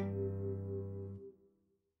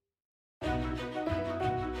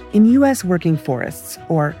 In U.S. working forests,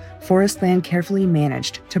 or forest land carefully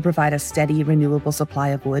managed to provide a steady, renewable supply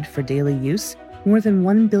of wood for daily use, more than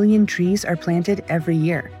 1 billion trees are planted every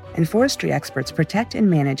year, and forestry experts protect and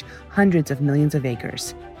manage hundreds of millions of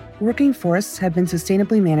acres. Working forests have been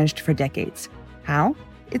sustainably managed for decades. How?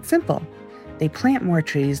 It's simple. They plant more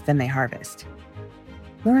trees than they harvest.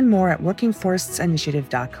 Learn more at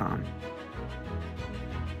workingforestsinitiative.com.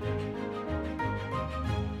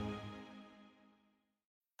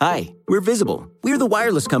 Hi, we're Visible. We're the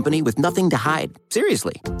wireless company with nothing to hide.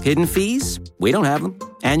 Seriously. Hidden fees? We don't have them.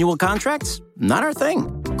 Annual contracts? Not our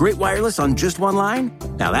thing. Great wireless on just one line?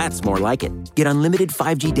 Now that's more like it. Get unlimited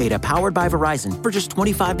 5G data powered by Verizon for just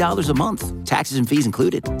 $25 a month. Taxes and fees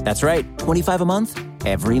included. That's right, $25 a month,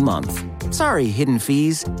 every month. Sorry, hidden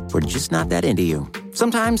fees. We're just not that into you.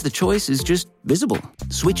 Sometimes the choice is just Visible.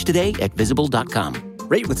 Switch today at Visible.com.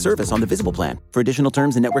 Rate with service on the Visible plan. For additional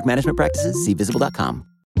terms and network management practices, see Visible.com.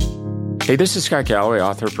 Hey, this is Scott Galloway,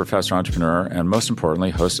 author, professor, entrepreneur, and most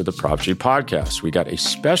importantly, host of the Prop G podcast. We got a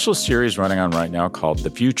special series running on right now called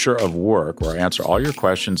The Future of Work, where I answer all your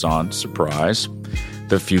questions on, surprise,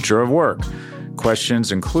 the future of work.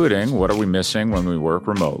 Questions including, what are we missing when we work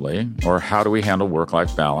remotely? Or how do we handle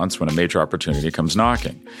work-life balance when a major opportunity comes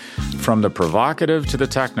knocking? From the provocative to the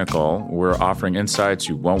technical, we're offering insights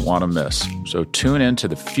you won't want to miss. So tune in to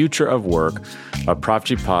The Future of Work, a Prop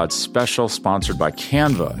G Pod special sponsored by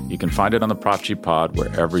Canva. You can find it on the Prop G Pod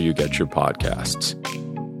wherever you get your podcasts.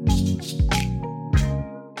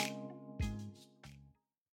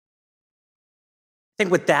 I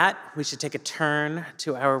think with that, we should take a turn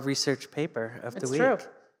to our research paper of the week. True.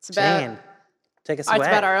 It's about, Jane, take us away. It's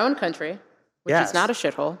about our own country, which is not a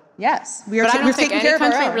shithole. Yes. But I don't think any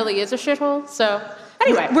country really is a shithole. So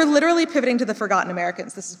anyway. We're literally pivoting to the forgotten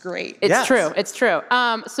Americans. This is great. It's true. It's true.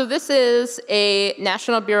 So this is a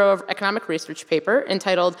National Bureau of Economic Research paper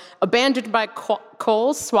entitled Abandoned by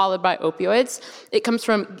Coal, Swallowed by Opioids. It comes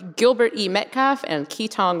from Gilbert E. Metcalf and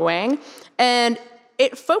Qitong Wang. And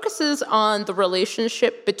it focuses on the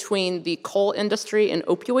relationship between the coal industry and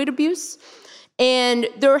opioid abuse. And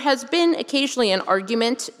there has been occasionally an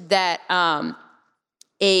argument that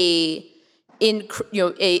a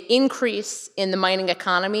increase in the mining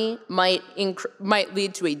economy might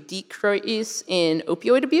lead to a decrease in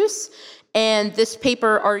opioid abuse. And this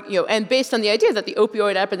paper, and based on the idea that the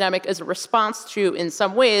opioid epidemic is a response to, in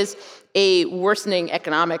some ways, a worsening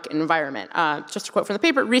economic environment. Just a quote from the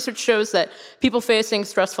paper, research shows that people facing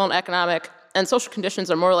stressful and economic and social conditions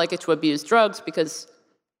are more likely to abuse drugs because,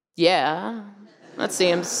 that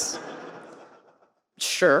seems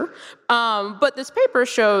sure. But this paper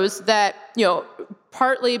shows that,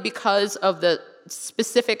 partly because of the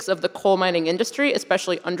specifics of the coal mining industry,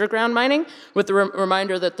 especially underground mining, with the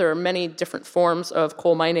reminder that there are many different forms of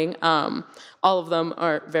coal mining. All of them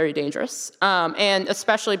are very dangerous, and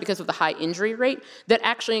especially because of the high injury rate, that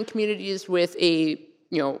actually in communities with a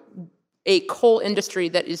coal industry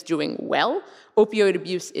that is doing well, opioid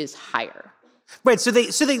abuse is higher. Right, so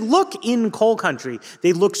they look in coal country,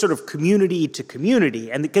 they look sort of community to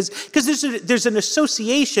community, and because there's an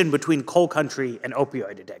association between coal country and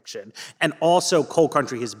opioid addiction, and also coal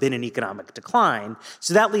country has been in economic decline,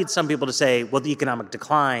 so that leads some people to say, well, the economic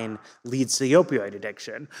decline leads to the opioid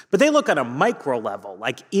addiction. But they look on a micro level,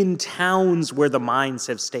 like in towns where the mines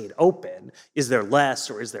have stayed open, is there less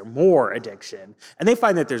or is there more addiction? And they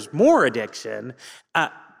find that there's more addiction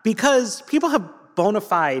because people have bona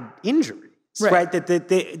fide injuries. Right. That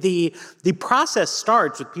the process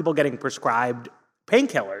starts with people getting prescribed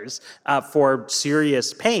painkillers for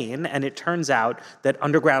serious pain, and it turns out that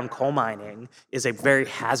underground coal mining is a very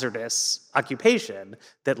hazardous occupation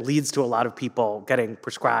that leads to a lot of people getting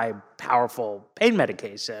prescribed powerful pain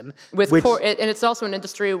medication. And it's also an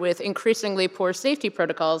industry with increasingly poor safety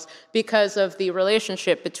protocols because of the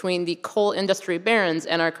relationship between the coal industry barons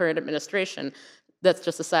and our current administration. That's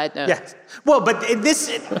just a side note. Yes. Well, but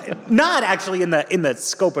this, not actually in the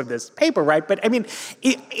scope of this paper, right? But I mean,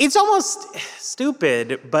 it's almost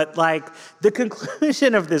stupid, but like the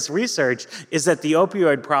conclusion of this research is that the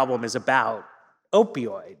opioid problem is about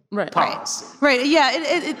opioid policy. Right.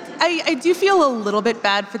 Yeah. I do feel a little bit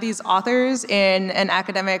bad for these authors in an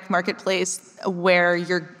academic marketplace where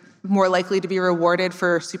you're more likely to be rewarded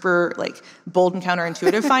for super like bold and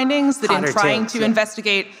counterintuitive findings that in trying to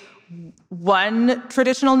investigate one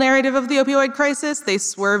traditional narrative of the opioid crisis, they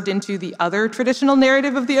swerved into the other traditional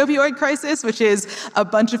narrative of the opioid crisis, which is a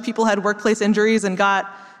bunch of people had workplace injuries and got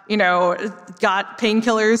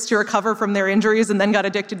painkillers to recover from their injuries and then got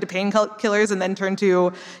addicted to painkillers and then turned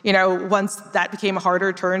to, once that became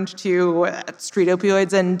harder, turned to street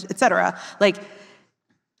opioids and et cetera. Like,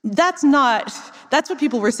 that's what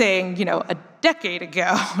people were saying, a decade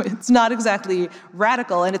ago. It's not exactly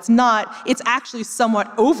radical, and it's actually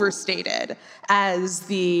somewhat overstated as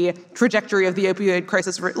the trajectory of the opioid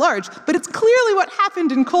crisis writ large, but it's clearly what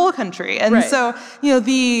happened in coal country. And so,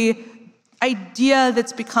 the idea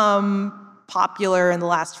that's become popular in the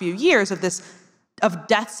last few years of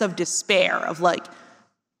deaths of despair, of like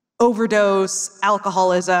overdose,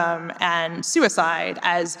 alcoholism, and suicide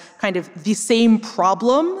as kind of the same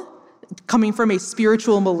problem coming from a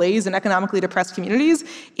spiritual malaise in economically depressed communities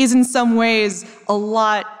is in some ways a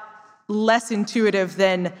lot less intuitive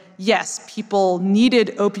than, yes, people needed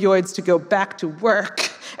opioids to go back to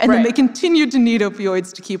work, and then they continued to need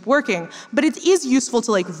opioids to keep working. But it is useful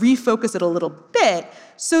to like refocus it a little bit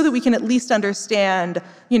so that we can at least understand,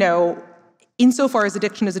 insofar as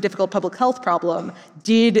addiction is a difficult public health problem,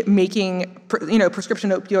 did making, prescription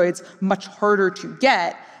opioids much harder to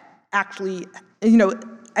get actually,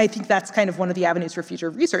 I think that's kind of one of the avenues for future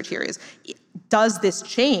research here is, does this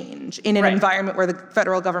change in an environment where the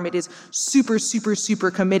federal government is super, super, super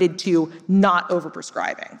committed to not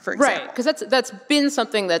overprescribing, for example? Right, because that's been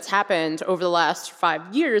something that's happened over the last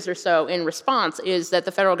 5 years or so in response, is that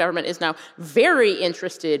the federal government is now very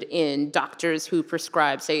interested in doctors who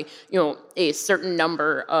prescribe, say, a certain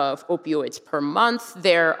number of opioids per month.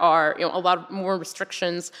 There are, a lot more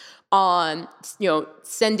restrictions on,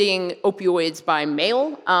 sending opioids by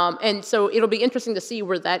mail. And so it'll be interesting to see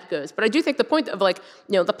where that goes. But I do think the point of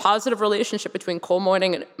the positive relationship between coal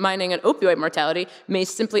mining and opioid mortality may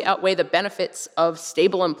simply outweigh the benefits of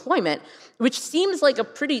stable employment, which seems like a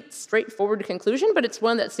pretty straightforward conclusion, but it's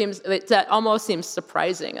one that almost seems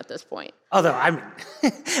surprising at this point. Although, I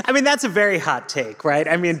mean, that's a very hot take, right?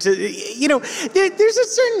 I mean, there's a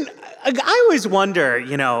certain, I always wonder,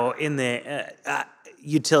 in the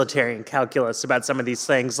utilitarian calculus about some of these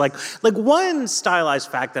things. Like one stylized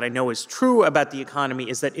fact that I know is true about the economy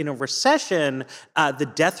is that in a recession,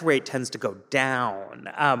 the death rate tends to go down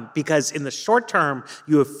because in the short term,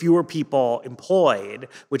 you have fewer people employed,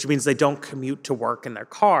 which means they don't commute to work in their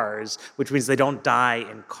cars, which means they don't die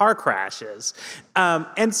in car crashes.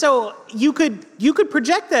 And so you could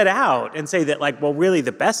project that out and say that really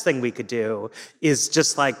the best thing we could do is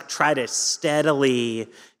just try to steadily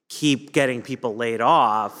keep getting people laid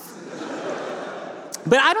off.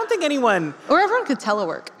 But I don't think anyone... Or everyone could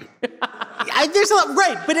telework. There's a lot,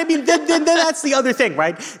 right, but I mean, then that's the other thing,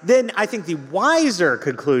 right? Then I think the wiser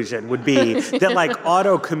conclusion would be that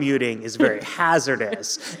auto commuting is very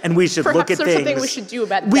hazardous, and we should look at things. Something we should do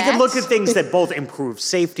about that. We can look at things that both improve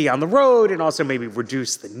safety on the road and also maybe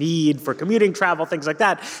reduce the need for commuting travel, things like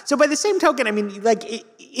that. So by the same token, I mean,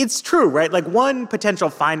 it's true, right? One potential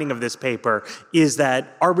finding of this paper is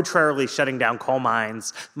that arbitrarily shutting down coal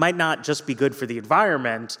mines might not just be good for the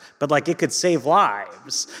environment, but it could save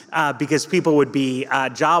lives because people people would be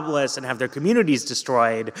jobless and have their communities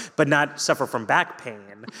destroyed, but not suffer from back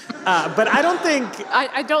pain. But I don't think...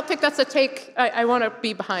 I don't think that's a take I want to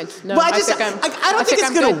be behind. No, well, I don't think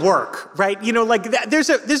it's going to work, right? You know, like there's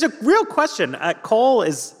a real question. Coal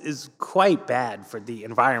is quite bad for the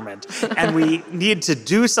environment, and we need to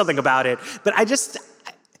do something about it. But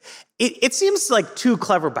it seems like too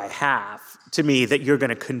clever by half to me that you're going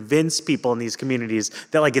to convince people in these communities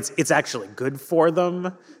that like it's actually good for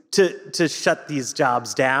them to shut these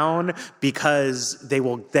jobs down because they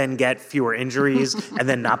will then get fewer injuries and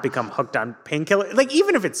then not become hooked on painkillers. Like,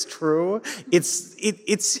 even if it's true,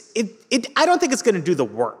 I don't think it's going to do the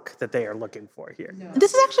work that they are looking for here. No.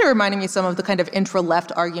 This is actually reminding me some of the kind of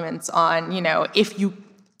intra-left arguments on, you know, if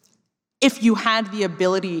you had the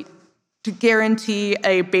ability to guarantee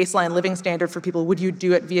a baseline living standard for people, would you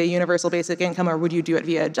do it via universal basic income or would you do it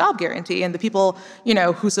via a job guarantee? And the people, you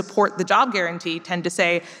know, who support the job guarantee tend to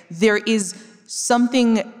say there is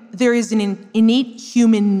an innate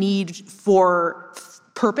human need for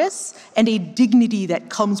purpose and a dignity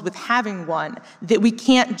that comes with having one that we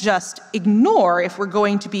can't just ignore if we're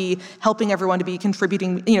going to be helping everyone to be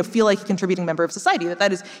contributing, you know, feel like a contributing member of society,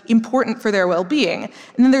 that is important for their well-being.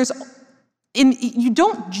 And then you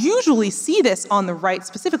don't usually see this on the right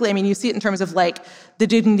specifically. I mean, you see it in terms of like the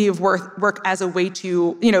dignity of work as a way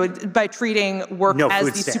to, you know, by treating work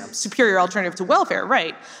as the superior alternative to welfare,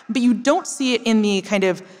 right? But you don't see it in the kind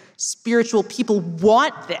of spiritual people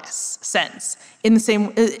want this sense in the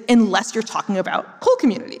same, unless you're talking about coal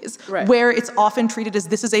communities, right, where it's often treated as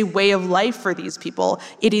this is a way of life for these people.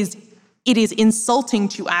 It is insulting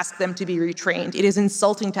to ask them to be retrained. It is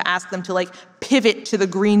insulting to ask them to like pivot to the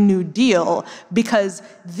Green New Deal because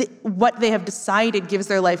what they have decided gives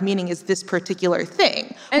their life meaning is this particular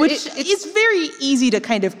thing, and which is very easy to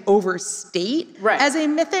kind of overstate as a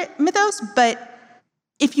mythos. But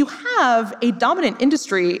if you have a dominant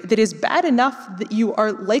industry that is bad enough that you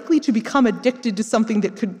are likely to become addicted to something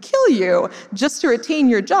that could kill you just to retain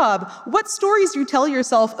your job, what stories you tell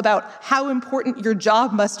yourself about how important your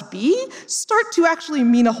job must be start to actually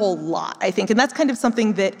mean a whole lot, I think. And that's kind of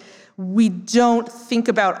something that we don't think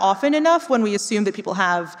about often enough when we assume that people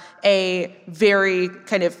have a very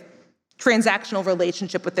kind of transactional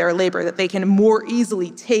relationship with their labor, that they can more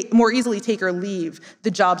easily take or leave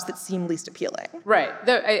the jobs that seem least appealing. Right.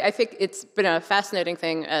 I think it's been a fascinating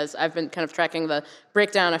thing as I've been kind of tracking the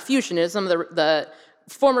breakdown of fusionism, the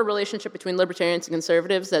former relationship between libertarians and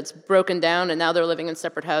conservatives that's broken down, and now they're living in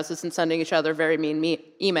separate houses and sending each other very mean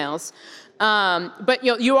emails. But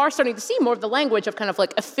you are starting to see more of the language of kind of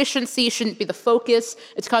like efficiency shouldn't be the focus.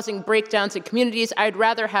 It's causing breakdowns in communities. I'd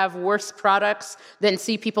rather have worse products than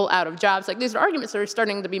see people out of jobs. Like, these are arguments that are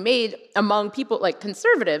starting to be made among people like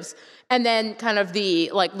conservatives. And then kind of the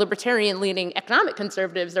like libertarian-leaning economic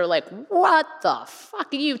conservatives, they're like, what the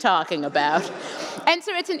fuck are you talking about? And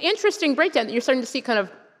so it's an interesting breakdown that you're starting to see kind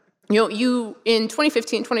of, you in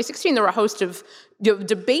 2015, 2016, there were a host of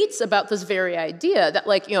debates about this very idea that,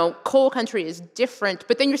 like, coal country is different,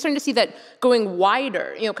 but then you're starting to see that going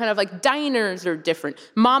wider, kind of like diners are different,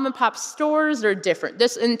 mom and pop stores are different.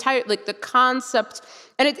 This entire, like, the concept,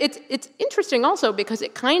 and it's interesting also because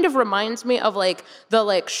it kind of reminds me of like the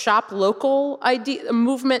like shop local idea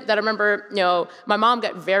movement that I remember, my mom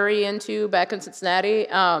got very into back in Cincinnati,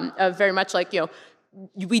 very much like,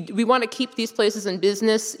 we want to keep these places in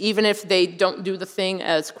business even if they don't do the thing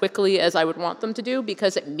as quickly as I would want them to do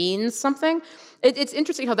because it means something. It's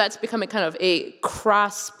interesting how that's becoming kind of a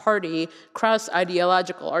cross-party,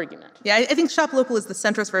 cross-ideological argument. Yeah, I think shop local is the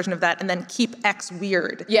centrist version of that, and then keep X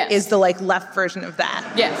weird is the like left version of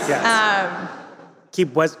that. Yes.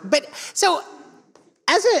 Keep West. But so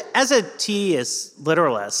as a tedious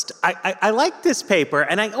literalist, I like this paper,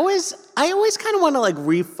 and I always kind of want to like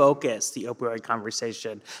refocus the opioid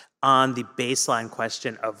conversation on the baseline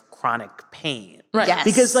question of chronic pain. Right. Yes.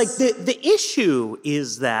 Because like the issue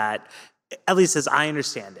is that, at least as I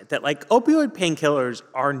understand it, that like opioid painkillers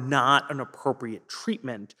are not an appropriate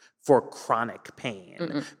treatment for chronic pain.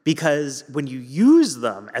 Mm-mm. Because when you use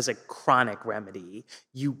them as a chronic remedy,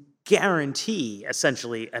 you guarantee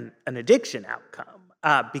essentially an addiction outcome.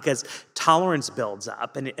 Because tolerance builds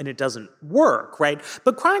up and it doesn't work, right?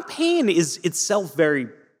 But chronic pain is itself very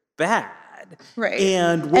bad. Right.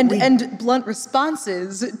 And blunt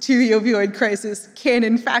responses to the opioid crisis can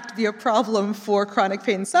in fact be a problem for chronic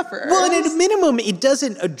pain sufferers. Well, and at a minimum, it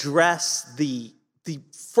doesn't address the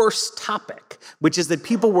first topic, which is that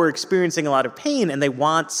people were experiencing a lot of pain and they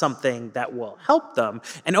want something that will help them.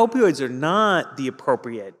 And opioids are not the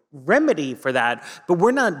appropriate remedy for that, but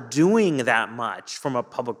we're not doing that much from a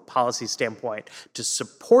public policy standpoint to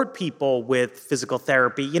support people with physical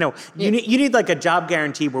therapy. You need like a job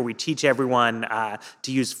guarantee where we teach everyone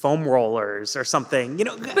to use foam rollers or something,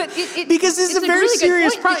 But because this is a very really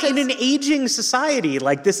serious problem. In an aging society,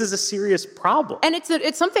 like this is a serious problem. And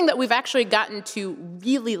it's something that we've actually gotten to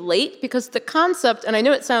really late, because the concept, and I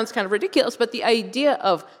know it sounds kind of ridiculous, but the idea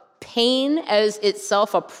of pain as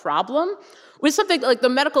itself a problem was something like the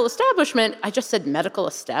medical establishment. I just said medical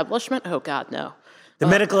establishment? Oh, God, no. The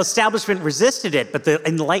medical establishment resisted it, but the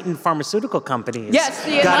enlightened pharmaceutical companies got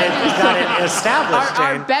it established.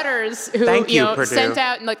 Our betters who sent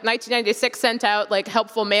out in like 1996 sent out like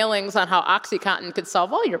helpful mailings on how OxyContin could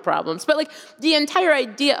solve all your problems. But like the entire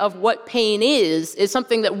idea of what pain is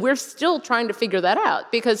something that we're still trying to figure that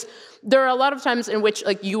out, because there are a lot of times in which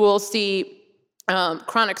like you will see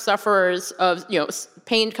chronic sufferers of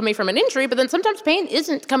pain coming from an injury, but then sometimes pain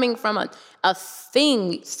isn't coming from a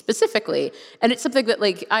thing specifically. And it's something that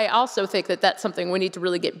like I also think that that's something we need to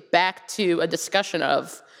really get back to a discussion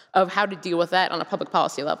of how to deal with that on a public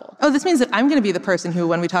policy level. Oh, this means that I'm going to be the person who,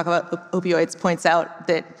 when we talk about opioids, points out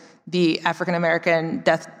that the African-American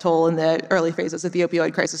death toll in the early phases of the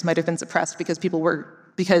opioid crisis might have been suppressed because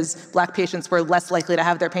Black patients were less likely to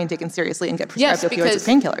have their pain taken seriously and get prescribed opioids or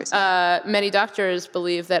painkillers. Many doctors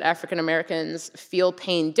believe that African Americans feel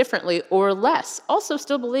pain differently or less. Also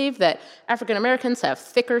still believe that African Americans have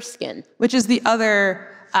thicker skin. Which is the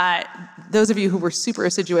other, those of you who were super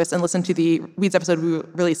assiduous and listened to the Weeds episode we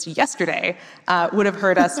released yesterday would have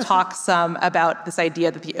heard us talk some about this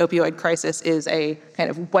idea that the opioid crisis is a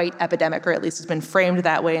kind of white epidemic, or at least has been framed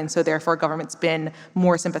that way, and so therefore government's been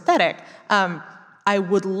more sympathetic. I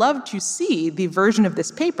would love to see the version of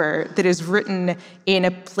this paper that is written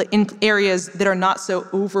in areas that are not so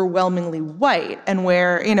overwhelmingly white, and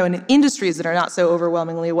where, in industries that are not so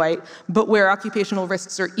overwhelmingly white, but where occupational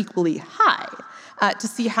risks are equally high, to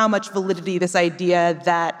see how much validity this idea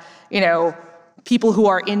that, people who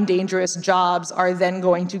are in dangerous jobs are then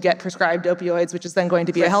going to get prescribed opioids, which is then going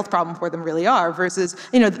to be a health problem for them, really are, versus,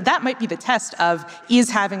 that might be the test of, is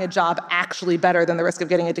having a job actually better than the risk of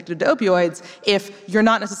getting addicted to opioids, if you're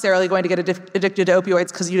not necessarily going to get addicted to opioids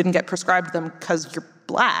because you didn't get prescribed them because you're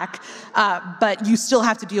Black, but you still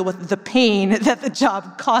have to deal with the pain that the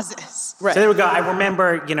job causes. Right. So there we go. I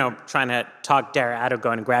remember, trying to talk Dara out of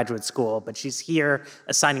going to graduate school, but she's here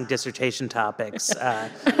assigning dissertation topics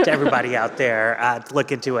to everybody out there to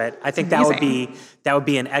look into it. I think that would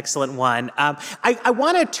be an excellent one. I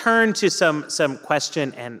want to turn to some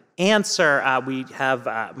question and answer. We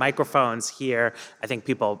have microphones here. I think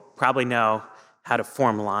people probably know how to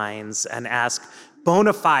form lines and ask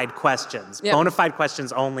bona fide questions. Yep. Bona fide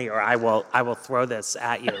questions only, or I will throw this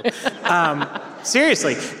at you.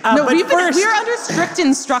 Seriously. No, we're under strict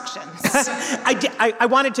instructions. I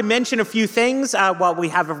wanted to mention a few things while we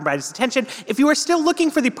have everybody's attention. If you are still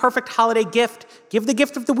looking for the perfect holiday gift, give the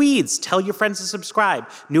gift of the Weeds. Tell your friends to subscribe.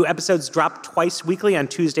 New episodes drop twice weekly on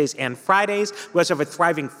Tuesdays and Fridays. We also have a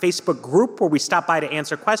thriving Facebook group where we stop by to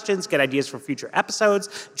answer questions, get ideas for future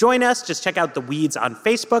episodes. Join us. Just check out The Weeds on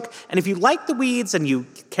Facebook. And if you like The Weeds and you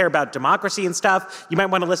care about democracy and stuff, you might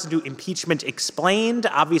want to listen to Impeachment Explained.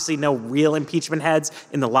 Obviously, no real impeachment heads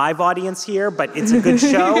in the live audience here, but it's a good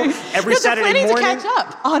show. Every Saturday morning. To catch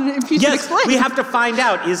up on Impeachment Explained. We have to find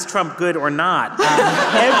out, is Trump good or not?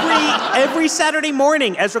 Every Saturday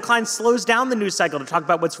morning, Ezra Klein slows down the news cycle to talk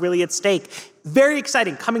about what's really at stake. Very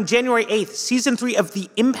exciting. Coming January 8th, Season 3 of The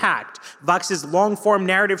Impact, Vox's long-form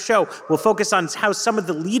narrative show, will focus on how some of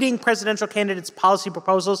the leading presidential candidates' policy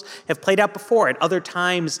proposals have played out before at other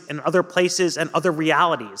times and other places and other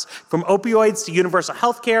realities. From opioids to universal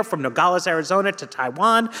health care, from Nogales, Arizona to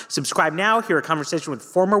Taiwan. Subscribe now. Hear a conversation with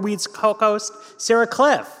former Weeds co-host Sarah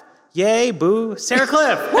Kliff. Yay, boo. Sarah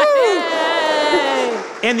Kliff. Woo!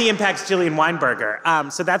 And The Impact's Jillian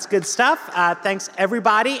Weinberger. So that's good stuff. Thanks,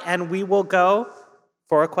 everybody. And we will go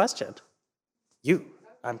for a question.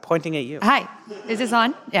 I'm pointing at you. Hi. Is this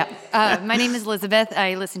on? Yeah. My name is Elizabeth.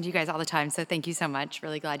 I listen to you guys all the time, so thank you so much.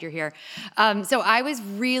 Really glad you're here. So I was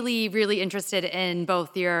really, really interested in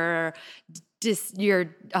both your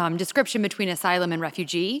description between asylum and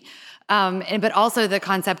refugee, but also the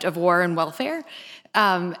concept of war and welfare.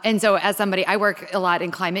 And so as somebody, I work a lot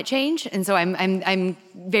in climate change, and so I'm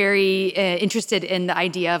very interested in the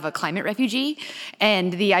idea of a climate refugee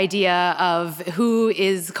and the idea of who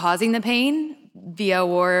is causing the pain via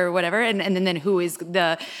war or whatever, and then who is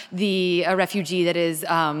the refugee that is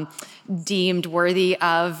deemed worthy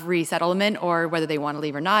of resettlement, or whether they want to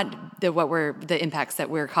leave or not, the impacts that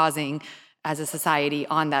we're causing as a society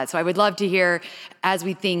on that. So I would love to hear, as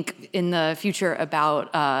we think in the future about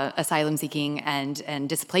asylum seeking and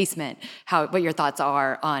displacement, what your thoughts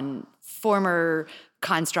are on former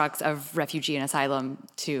constructs of refugee and asylum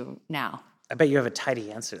to now. I bet you have a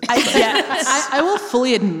tidy answer. I will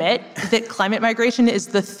fully admit that climate migration is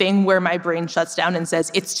the thing where my brain shuts down and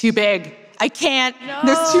says, it's too big. I can't. No,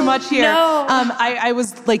 there's too much here. No. I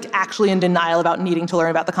was actually in denial about needing to learn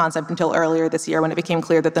about the concept until earlier this year when it became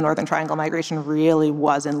clear that the Northern Triangle migration really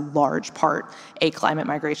was in large part a climate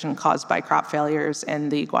migration caused by crop failures in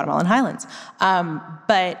the Guatemalan highlands.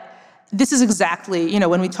 But this is exactly,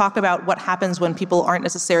 when we talk about what happens when people aren't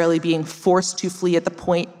necessarily being forced to flee at the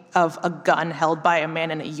point of a gun held by a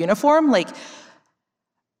man in a uniform,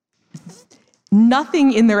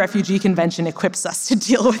 nothing in the Refugee Convention equips us to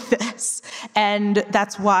deal with this. And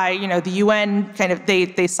that's why, the UN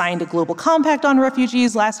they signed a global compact on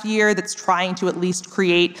refugees last year that's trying to at least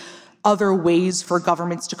create other ways for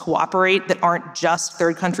governments to cooperate that aren't just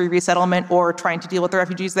third country resettlement or trying to deal with the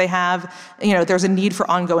refugees they have. There's a need for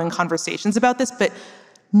ongoing conversations about this, but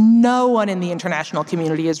no one in the international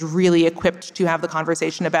community is really equipped to have the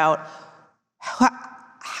conversation about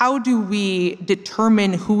how do we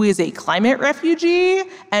determine who is a climate refugee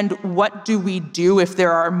and what do we do if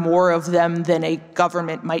there are more of them than a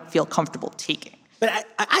government might feel comfortable taking. But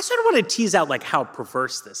I sort of want to tease out how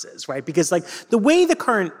perverse this is, right? Because the way the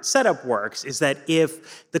current setup works is that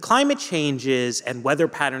if the climate changes and weather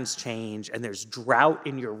patterns change and there's drought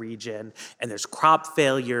in your region and there's crop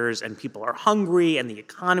failures and people are hungry and the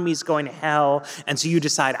economy's going to hell, and so you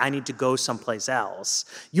decide I need to go someplace else,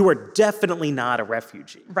 you are definitely not a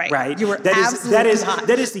refugee, right? You are absolutely not.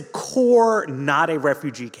 That is the core not a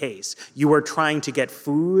refugee case. You are trying to get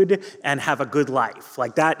food and have a good life.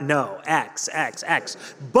 X.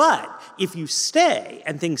 But if you stay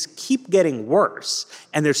and things keep getting worse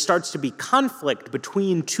and there starts to be conflict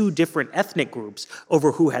between two different ethnic groups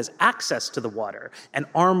over who has access to the water and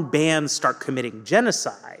armed bands start committing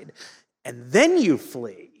genocide, and then you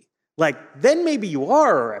flee, then maybe you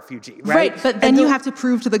are a refugee, right? Right, but then you have to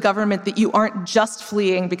prove to the government that you aren't just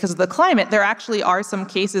fleeing because of the climate. There actually are some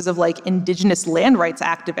cases of indigenous land rights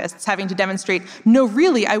activists having to demonstrate, no,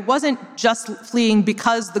 really, I wasn't just fleeing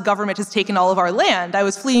because the government has taken all of our land. I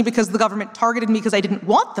was fleeing because the government targeted me because I didn't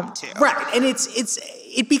want them to. Right, and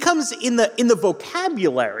it becomes in the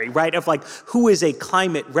vocabulary, right, of who is a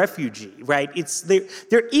climate refugee, right?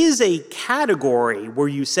 There is a category where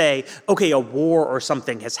you say, okay, a war or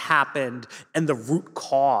something has happened and the root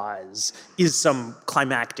cause is some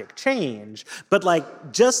climactic change, but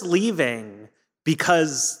just leaving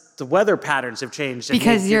because the weather patterns have changed.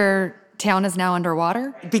 Because your town is now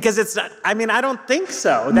underwater? Because it's not, I don't think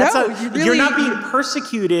so. You're not being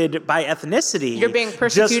persecuted by ethnicity. You're being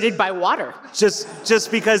persecuted by water.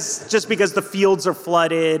 Just because the fields are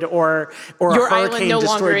flooded or your a hurricane no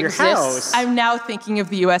destroyed your exists. house. I'm now thinking of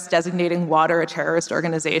the U.S. designating water a terrorist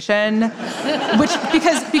organization,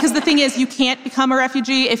 because the thing is, you can't become a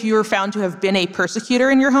refugee if you are found to have been a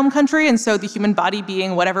persecutor in your home country, and so the human body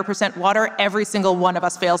being whatever % water, every single one of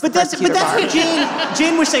us fails the persecutor bar. But that's what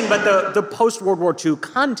Jane was saying about the post-World War II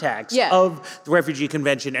context of the Refugee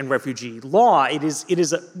Convention and refugee law. It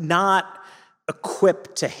is not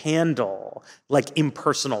equipped to handle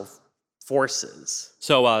impersonal forces.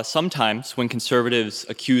 So sometimes when conservatives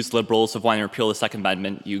accuse liberals of wanting to repeal the Second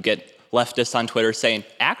Amendment, you get leftists on Twitter saying,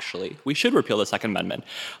 actually, we should repeal the Second Amendment.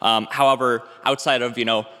 However, outside of,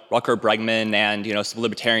 Rucker Bregman and, some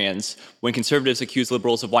libertarians, when conservatives accuse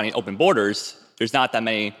liberals of wanting open borders, there's not that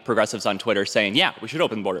many progressives on Twitter saying, yeah, we should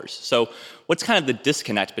open borders. So what's kind of the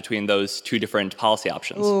disconnect between those two different policy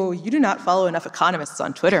options? Oh, you do not follow enough economists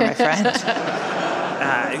on Twitter, my friend.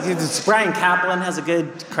 Brian Kaplan has a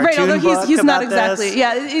good cartoon right, although book he's about not exactly. this.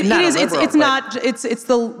 Yeah, it's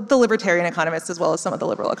the libertarian economists as well as some of the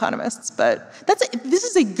liberal economists. But this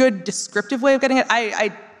is a good descriptive way of getting it.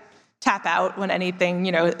 I tap out when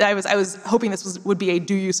anything, I was hoping this would be a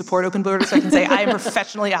do you support open borders, so I can say I am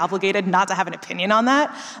professionally obligated not to have an opinion on that.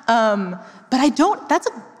 But I don't, that's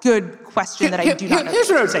a good question that I do not know. Here's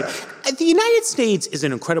what I would say. The United States is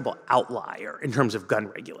an incredible outlier in terms of gun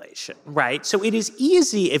regulation, right? So it is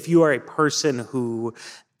easy if you are a person who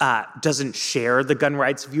doesn't share the gun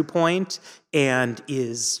rights viewpoint and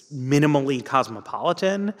is minimally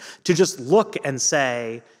cosmopolitan to just look and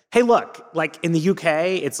say, hey, look, in the UK,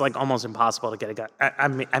 it's almost impossible to get a gun.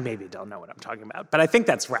 I maybe don't know what I'm talking about, but I think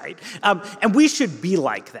that's right. And we should be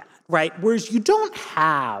like that, right? Whereas you don't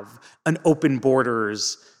have an open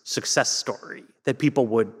borders success story that people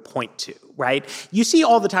would point to, right? You see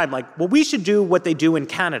all the time, like, well, we should do what they do in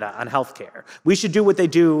Canada on healthcare. We should do what they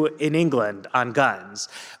do in England on guns.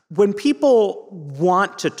 When people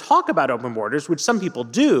want to talk about open borders, which some people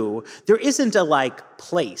do, there isn't a, like,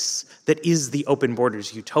 place that is the open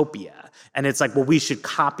borders utopia. And it's like, well, we should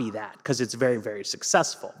copy that because it's very, very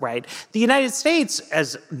successful, right? The United States,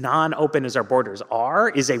 as non-open as our borders are,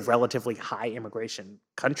 is a relatively high immigration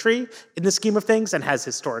country in the scheme of things and has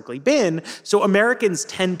historically been. So Americans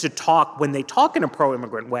tend to talk, when they talk in a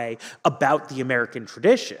pro-immigrant way, about the American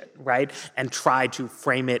tradition, right? And try to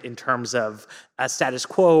frame it in terms of a status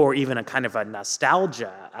quo or even a kind of a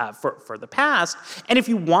nostalgia for the past. And if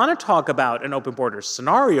you want to talk about an open borders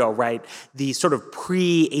scenario, right, the sort of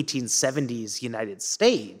pre-1870s United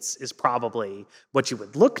States is probably what you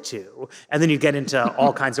would look to. And then you get into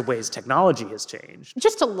all kinds of ways technology has changed.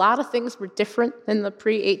 Just a lot of things were different in the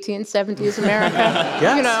pre-1870s America.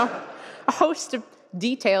 Yes. You know, a host of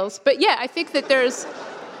details. But yeah, I think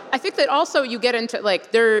that also you get into,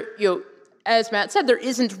 like, as Matt said, there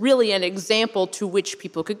isn't really an example to which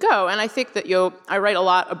people could go. And I think that, I write a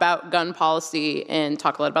lot about gun policy and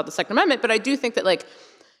talk a lot about the Second Amendment, but I do think that, like,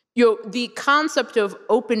 the concept of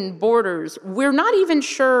open borders, we're not even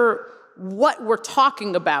sure what we're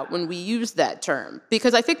talking about when we use that term.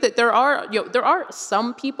 Because I think that there are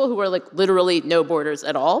some people who are, like, literally no borders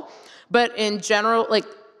at all. But in general, like,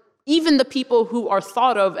 even the people who are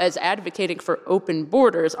thought of as advocating for open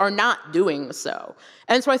borders are not doing so.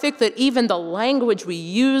 And so I think that even the language we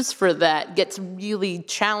use for that gets really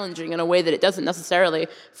challenging in a way that it doesn't necessarily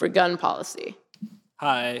for gun policy.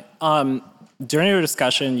 Hi. During your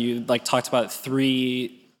discussion, you, like, talked about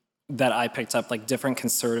three that I picked up, like, different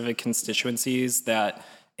conservative constituencies that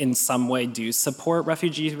in some way do support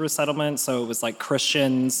refugee resettlement. So it was like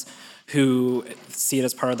Christians who see it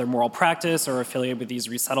as part of their moral practice or affiliated with these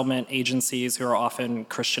resettlement agencies who are often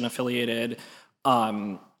Christian affiliated,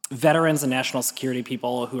 veterans and national security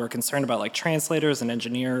people who are concerned about, like, translators and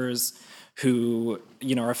engineers who,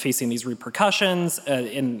 are facing these repercussions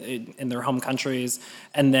in their home countries.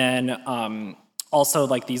 And then also,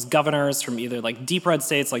 like, these governors from either, like, deep red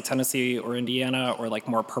states like Tennessee or Indiana or, like,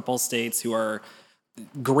 more purple states who are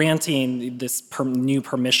granting this new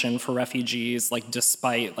permission for refugees, like,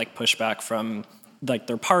 despite, like, pushback from, like,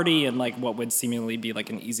 their party and, like, what would seemingly be, like,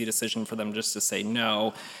 an easy decision for them just to say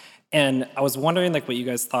no. And I was wondering, like, what you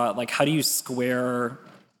guys thought, like, how do you square,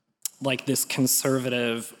 like, this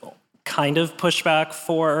conservative kind of pushback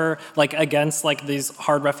for, like, against, like, these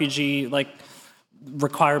hard refugee, like,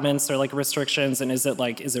 requirements or, like, restrictions? And is it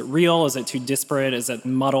real? Is it too disparate? Is it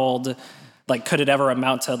muddled? Like, could it ever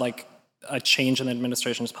amount to, like, a change in the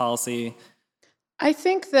administration's policy? I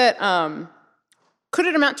think that, could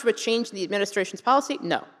it amount to a change in the administration's policy?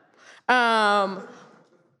 No.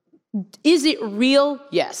 Is it real?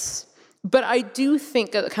 Yes. But I do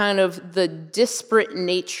think that kind of the disparate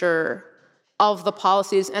nature of the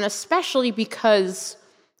policies, and especially because,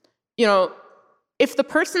 if the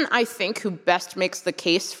person I think who best makes the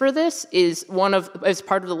case for this is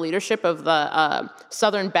part of the leadership of the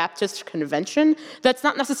Southern Baptist Convention, that's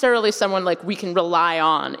not necessarily someone, like, we can rely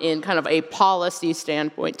on in kind of a policy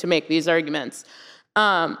standpoint to make these arguments.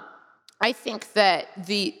 I think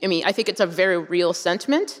I think it's a very real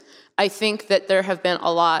sentiment. I think that there have been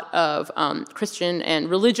a lot of Christian and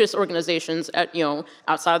religious organizations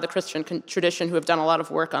outside of the Christian tradition who have done a lot of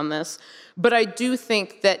work on this. But I do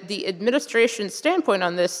think that the administration's standpoint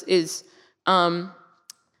on this is,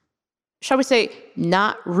 shall we say,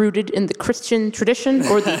 not rooted in the Christian tradition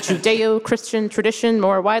or the Judeo-Christian tradition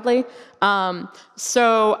more widely.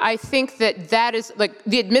 So I think that is, like,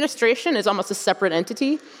 the administration is almost a separate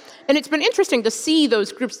entity. And it's been interesting to see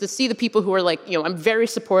those groups, to see the people who are, like, I'm very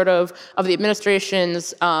supportive of the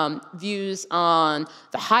administration's views on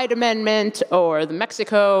the Hyde Amendment or the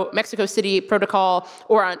Mexico City Protocol,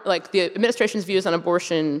 or on, like, the administration's views on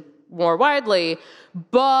abortion more widely,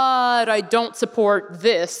 but I don't support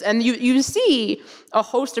this. And you see a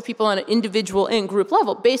host of people on an individual and group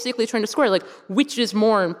level basically trying to square, like, which is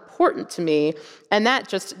more important to me. And that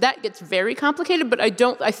gets very complicated, but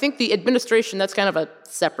I think the administration, that's kind of a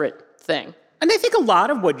separate thing. And I think a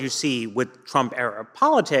lot of what you see with Trump-era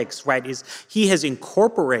politics, right, is he has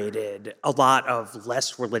incorporated a lot of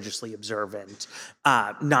less religiously observant,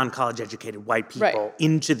 non-college educated white people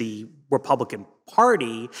into the Republican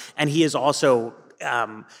Party, and he has also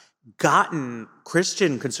gotten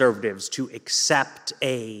Christian conservatives to accept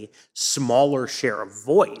a smaller share of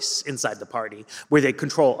voice inside the party where they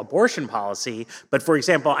control abortion policy. But for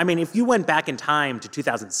example, I mean, if you went back in time to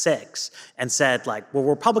 2006 and said like, well,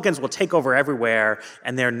 Republicans will take over everywhere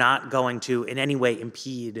and they're not going to in any way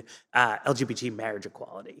impede LGBT marriage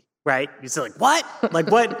equality, right? You say like, what?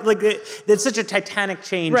 Like what? Like there's such a titanic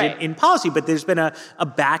change in policy, but there's been a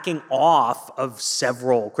backing off of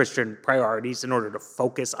several Christian priorities in order to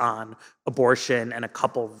focus on abortion and a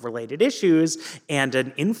couple of related issues, and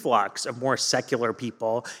an influx of more secular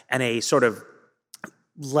people and a sort of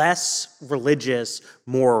less religious,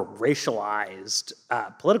 more racialized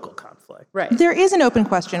political conflict. Right. There is an open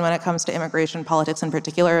question when it comes to immigration politics in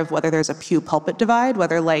particular of whether there's a pew pulpit divide,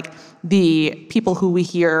 whether like the people who we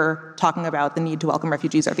hear talking about the need to welcome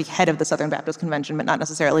refugees are the head of the Southern Baptist Convention, but not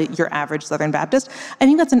necessarily your average Southern Baptist. I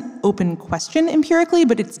think that's an open question empirically,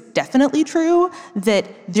 but it's definitely true that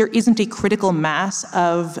there isn't a critical mass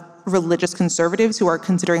of religious conservatives who are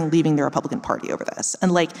considering leaving the Republican Party over this.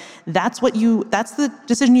 And like, that's the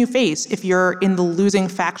decision you face if you're in the losing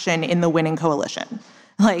faction in the winning coalition.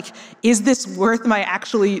 Like, is this worth my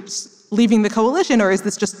actually leaving the coalition, or is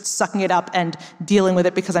this just sucking it up and dealing with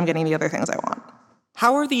it because I'm getting the other things I want?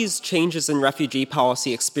 How are these changes in refugee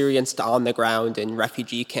policy experienced on the ground in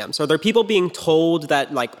refugee camps? Are there people being told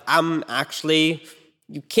that, like,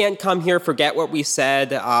 you can't come here, forget what we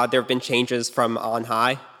said, there have been changes from on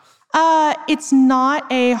high? It's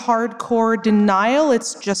not a hardcore denial.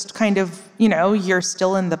 It's just kind of, you're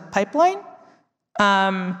still in the pipeline.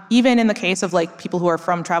 Even in the case of like people who are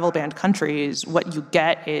from travel banned countries, what you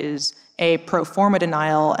get is a pro forma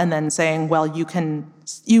denial and then saying, well,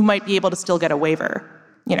 you might be able to still get a waiver.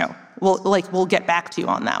 We'll get back to you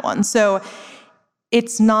on that one. So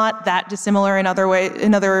it's not that dissimilar in other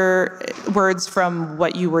words from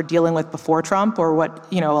what you were dealing with before Trump, or what,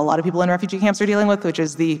 a lot of people in refugee camps are dealing with, which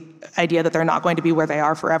is the idea that they're not going to be where they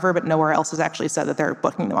are forever, but nowhere else has actually said that they're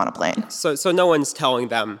booking them on a plane. So no one's telling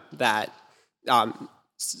them that.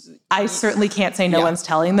 I certainly can't say no one's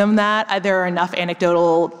telling them that. There are enough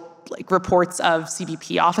anecdotal reports of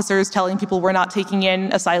CBP officers telling people we're not taking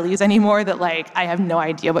in asylees anymore that I have no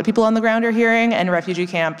idea what people on the ground are hearing. And refugee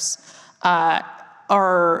camps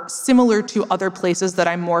are similar to other places that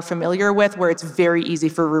I'm more familiar with, where it's very easy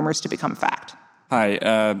for rumors to become fact.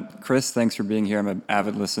 Hi, Chris. Thanks for being here. I'm an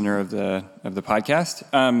avid listener of the podcast.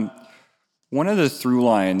 One of the through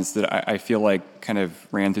lines that I feel like kind of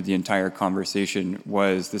ran through the entire conversation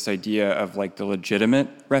was this idea of the legitimate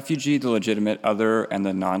refugee, the legitimate other, and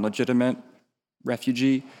the non-legitimate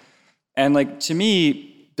refugee. And to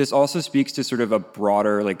me, this also speaks to sort of a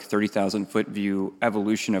broader 30,000-foot view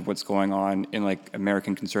evolution of what's going on in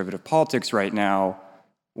American conservative politics right now,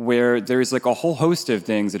 where there's a whole host of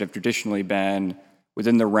things that have traditionally been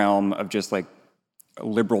within the realm of just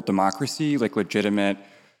liberal democracy, legitimate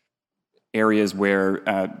areas where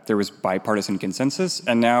there was bipartisan consensus,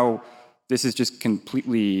 and now this is just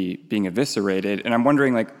completely being eviscerated. And I'm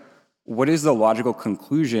wondering, what is the logical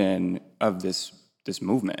conclusion of this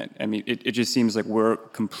movement? I mean, it just seems like we're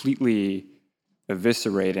completely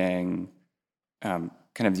eviscerating kind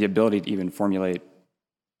of the ability to even formulate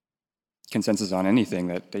consensus on anything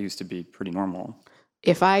that used to be pretty normal.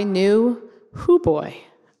 If I knew, boy,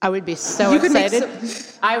 I would be so excited.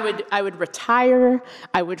 I would retire.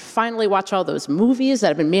 I would finally watch all those movies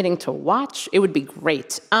that I've been meaning to watch. It would be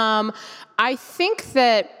great. I think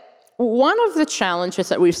that one of the challenges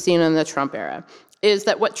that we've seen in the Trump era is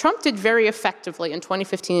that what Trump did very effectively in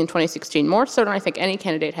 2015 and 2016, more so than I think any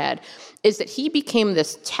candidate had, is that he became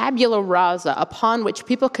this tabula rasa upon which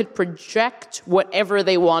people could project whatever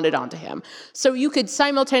they wanted onto him. So you could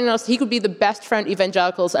simultaneously, he could be the best friend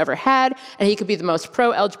evangelicals ever had, and he could be the most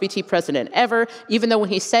pro-LGBT president ever, even though when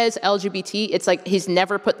he says LGBT, it's like he's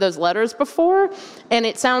never put those letters before, and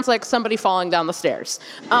it sounds like somebody falling down the stairs.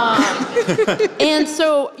 And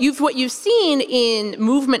so what you've seen in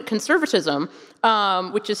movement conservatism,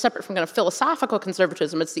 which is separate from kind of philosophical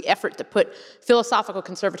conservatism, it's the effort to put philosophical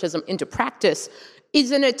conservatism into practice,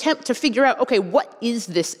 is an attempt to figure out, okay, what is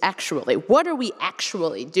this actually? What are we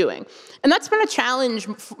actually doing? And that's been a challenge,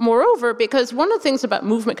 moreover, because one of the things about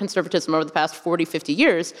movement conservatism over the past 40, 50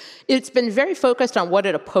 years, it's been very focused on what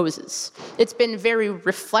it opposes. It's been very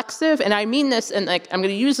reflexive, and I mean this, and I'm going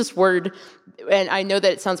to use this word, and I know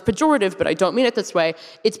that it sounds pejorative, but I don't mean it this way.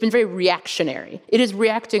 It's been very reactionary. It is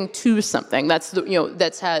reacting to something. That's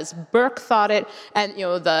that as Burke thought it, and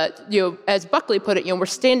as Buckley put it, we're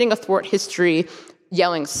standing athwart history,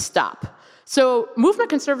 yelling stop. So movement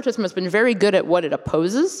conservatism has been very good at what it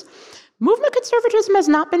opposes. Movement conservatism has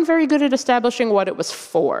not been very good at establishing what it was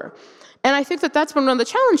for. And I think that that's one of the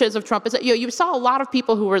challenges of Trump is that, you saw a lot of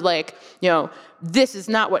people who were like, this is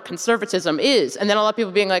not what conservatism is. And then a lot of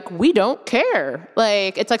people being like, we don't care.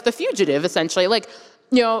 Like, it's like The Fugitive, essentially. Like,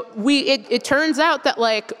 it turns out that,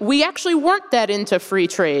 like, we actually weren't that into free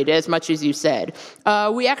trade as much as you said.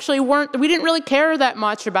 We didn't really care that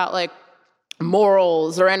much about, like,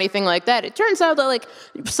 morals or anything like that. It turns out that, like,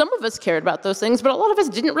 some of us cared about those things, but a lot of us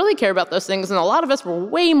didn't really care about those things, and a lot of us were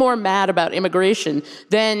way more mad about immigration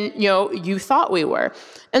than, you thought we were.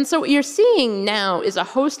 And so what you're seeing now is a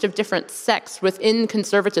host of different sects within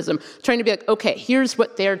conservatism trying to be like, okay, here's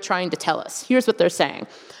what they're trying to tell us. Here's what they're saying.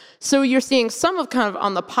 So you're seeing some of kind of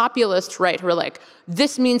on the populist right who are like,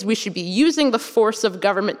 this means we should be using the force of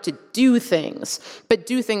government to do things, but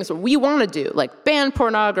do things we want to do, like ban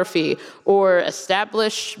pornography or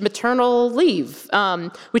establish maternal leave,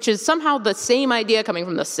 which is somehow the same idea coming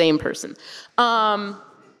from the same person. And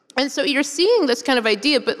so you're seeing this kind of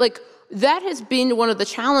idea, but like, that has been one of the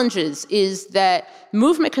challenges, is that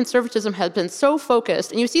movement conservatism has been so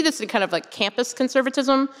focused, and you see this in kind of like campus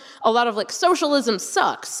conservatism, a lot of like socialism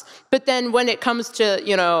sucks, but then when it comes to,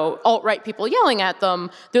 alt-right people yelling at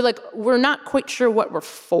them, they're like, we're not quite sure what we're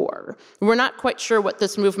for. We're not quite sure what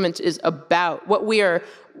this movement is about, what we're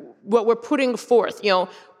putting forth.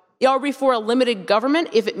 Are we for a limited government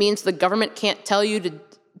if it means the government can't tell you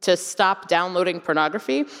to stop downloading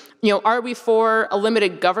pornography? Are we for a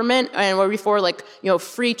limited government, and are we for like,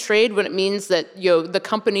 free trade when it means that, the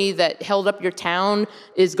company that held up your town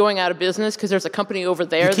is going out of business because there's a company over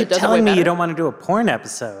there that does it way better? You keep telling me you don't want to do a porn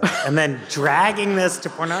episode and then dragging this to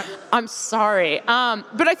pornography. I'm sorry.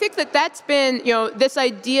 But I think that that's been, this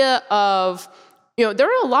idea of, there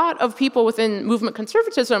are a lot of people within movement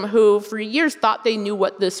conservatism who for years thought they knew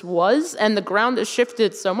what this was, and the ground has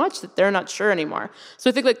shifted so much that they're not sure anymore. So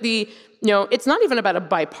I think like it's not even about a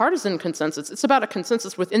bipartisan consensus, it's about a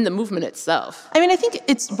consensus within the movement itself. I mean, I think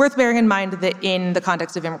it's worth bearing in mind that in the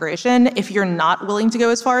context of immigration, if you're not willing to go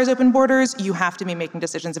as far as open borders, you have to be making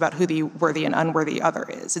decisions about who the worthy and unworthy other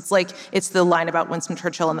is. It's the line about Winston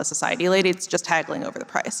Churchill and the Society Lady, it's just haggling over the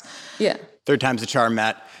price. Yeah. Third time's a charm,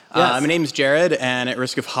 Matt. Yes. My name's Jared, and at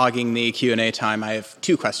risk of hogging the Q&A time, I have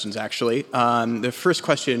two questions, actually. The first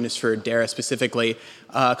question is for Dara specifically.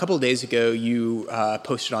 A couple of days ago, you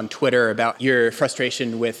posted on Twitter about your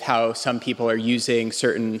frustration with how some people are using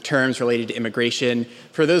certain terms related to immigration.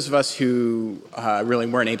 For those of us who really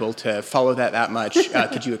weren't able to follow that much,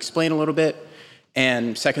 could you explain a little bit?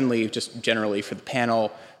 And secondly, just generally for the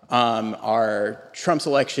panel, are Trump's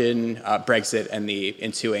election, Brexit, and the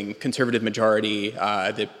ensuing conservative majority,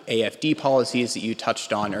 the AFD policies that you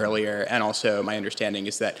touched on earlier, and also my understanding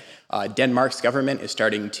is that Denmark's government is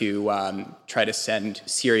starting to try to send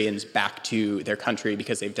Syrians back to their country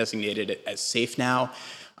because they've designated it as safe now.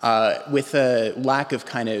 With a lack of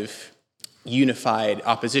kind of unified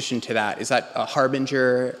opposition to that, is that a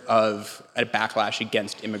harbinger of a backlash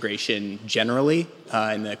against immigration generally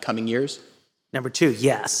in the coming years? Number two,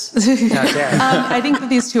 yes. I think that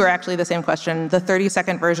these two are actually the same question. The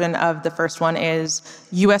 30-second version of the first one is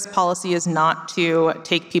U.S. policy is not to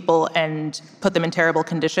take people and put them in terrible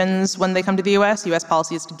conditions when they come to the U.S. U.S.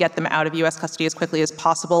 policy is to get them out of U.S. custody as quickly as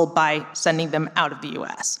possible by sending them out of the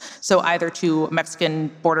U.S. So either to Mexican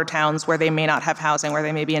border towns where they may not have housing, where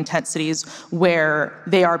they may be in tent cities, where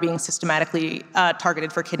they are being systematically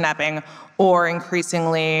targeted for kidnapping, or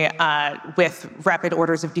increasingly with rapid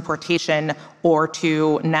orders of deportation, or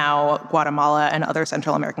to now Guatemala and other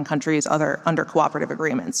Central American countries under cooperative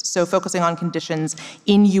agreements. So focusing on conditions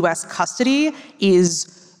in U.S. custody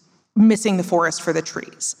is missing the forest for the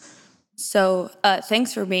trees. So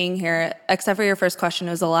thanks for being here. Except for your first question,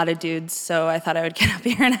 it was a lot of dudes, so I thought I would get up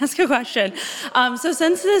here and ask a question. So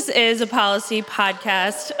since this is a policy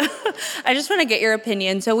podcast, I just want to get your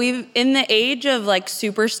opinion. So in the age of like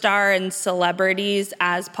superstar and celebrities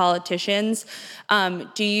as politicians,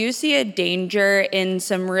 do you see a danger in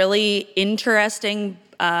some really interesting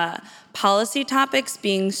policy topics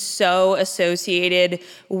being so associated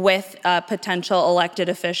with potential elected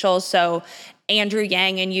officials? So Andrew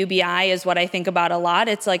Yang and UBI is what I think about a lot.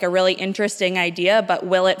 It's like a really interesting idea, but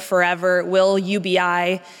will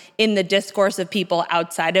UBI in the discourse of people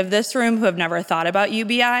outside of this room who have never thought about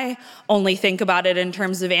UBI only think about it in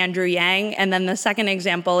terms of Andrew Yang? And then the second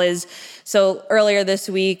example is, so earlier this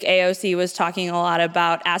week, AOC was talking a lot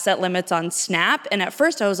about asset limits on SNAP. And at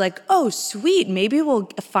first I was like, oh, sweet, maybe we'll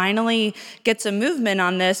finally get some movement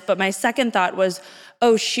on this. But my second thought was,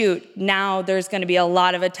 oh, shoot, now there's going to be a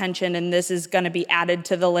lot of attention and this is going to be added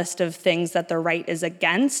to the list of things that the right is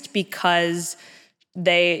against because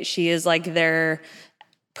she is like their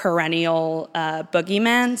perennial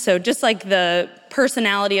boogeyman. So just like the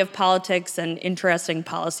personality of politics and interesting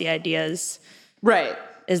policy ideas. Right.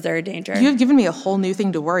 Is there a danger? You have given me a whole new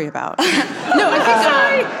thing to worry about.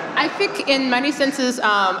 I think in many senses,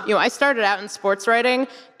 I started out in sports writing,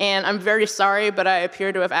 and I'm very sorry, but I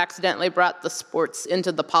appear to have accidentally brought the sports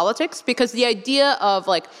into the politics, because the idea of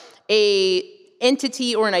like a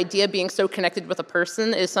entity or an idea being so connected with a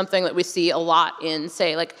person is something that we see a lot in,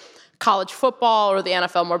 say, like college football or the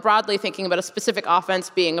NFL more broadly, thinking about a specific offense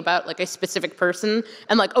being about like a specific person,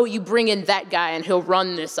 and like, oh, you bring in that guy and he'll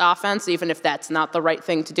run this offense, even if that's not the right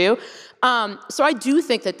thing to do. So I do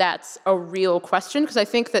think that that's a real question, because I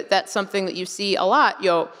think that that's something that you see a lot.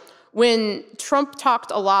 When Trump talked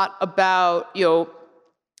a lot about,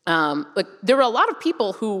 like there were a lot of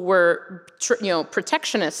people who were,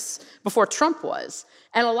 protectionists before Trump was.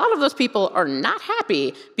 And a lot of those people are not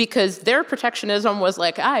happy because their protectionism was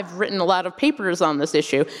like, I've written a lot of papers on this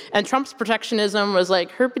issue. And Trump's protectionism was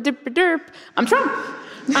like, herp-a-dip-a-derp, I'm Trump.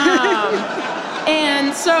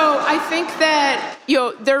 And so I think that,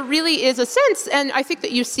 there really is a sense, and I think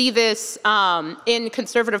that you see this in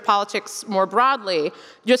conservative politics more broadly,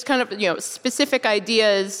 just kind of, specific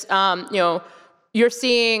ideas, you're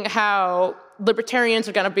seeing how libertarians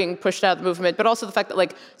are kind of being pushed out of the movement, but also the fact that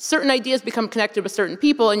like certain ideas become connected with certain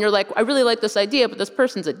people, and you're like, I really like this idea, but this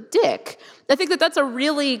person's a dick. I think that that's a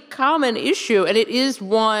really common issue, and it is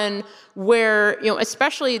one where,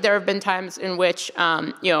 especially there have been times in which,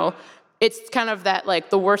 it's kind of that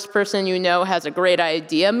like the worst person has a great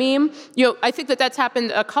idea meme. I think that that's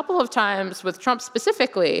happened a couple of times with Trump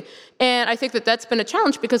specifically, and I think that that's been a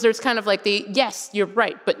challenge because there's kind of like the yes, you're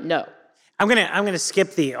right, but no. I'm gonna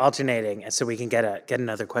skip the alternating so we can get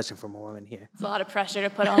another question from a woman here. It's a lot of pressure to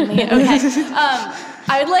put on me. Okay,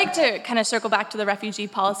 I'd like to kind of circle back to the refugee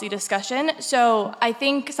policy discussion. So I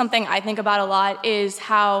think something I think about a lot is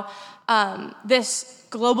how this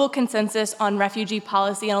global consensus on refugee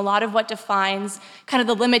policy and a lot of what defines kind of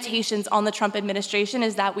the limitations on the Trump administration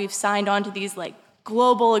is that we've signed on to these like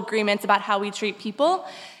global agreements about how we treat people,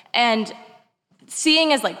 and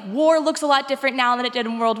seeing as like war looks a lot different now than it did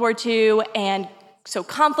in World War II, and so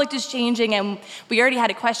conflict is changing, and we already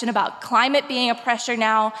had a question about climate being a pressure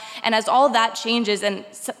now, and as all that changes, and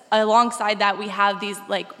alongside that we have these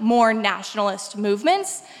like more nationalist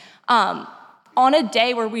movements, on a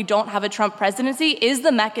day where we don't have a Trump presidency, is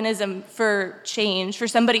the mechanism for change for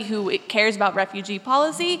somebody who cares about refugee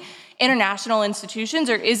policy international institutions,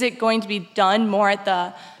 or is it going to be done more at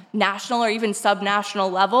the national or even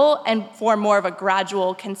subnational level and for more of a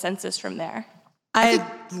gradual consensus from there? I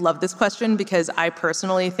love this question because I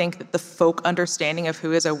personally think that the folk understanding of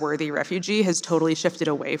who is a worthy refugee has totally shifted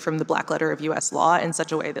away from the black letter of U.S. law in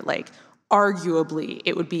such a way that, like, arguably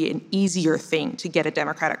it would be an easier thing to get a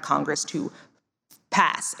Democratic Congress to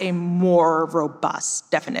pass a more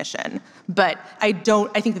robust definition. But I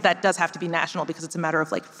think that does have to be national because it's a matter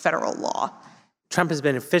of, like, federal law. Trump has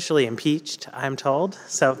been officially impeached, I'm told.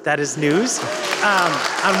 So that is news.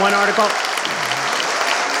 On one article.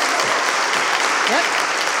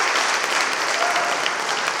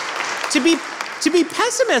 To be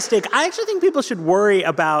pessimistic, I actually think people should worry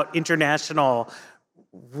about international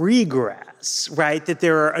regress, right? That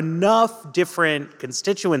there are enough different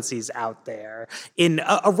constituencies out there in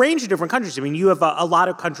a range of different countries. I mean, you have a lot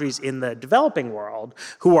of countries in the developing world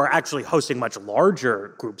who are actually hosting much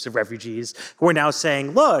larger groups of refugees who are now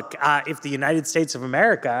saying, look, if the United States of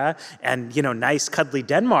America and, nice cuddly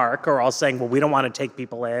Denmark are all saying, well, we don't want to take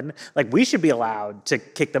people in, like, we should be allowed to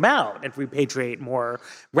kick them out and repatriate more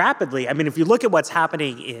rapidly. I mean, if you look at what's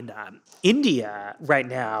happening in India right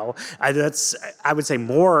now, that's, I would say,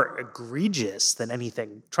 more egregious than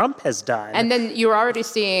anything Trump has done. And then you're already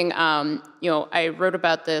seeing, I wrote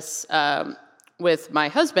about this with my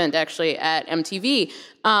husband actually at MTV,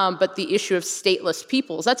 but the issue of stateless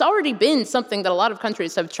peoples, that's already been something that a lot of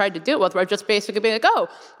countries have tried to deal with, where just basically being like, oh,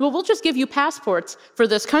 well, we'll just give you passports for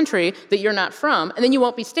this country that you're not from, and then you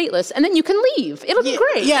won't be stateless, and then you can leave. It'll be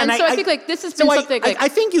great. Yeah, and so I think like this has been something like... I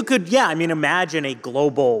think you could, imagine a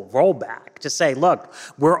global rollback to say, look,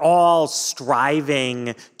 we're all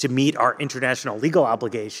striving to meet our international legal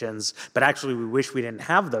obligations, but actually we wish we didn't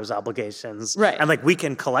have those obligations. Right. And like we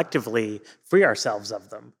can collectively free ourselves of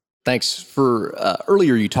them. Thanks. For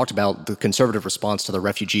earlier, you talked about the conservative response to the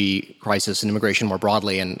refugee crisis and immigration more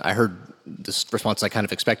broadly, and I heard this response I kind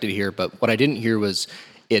of expected to hear, but what I didn't hear was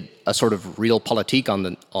a sort of realpolitik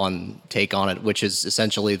take on it, which is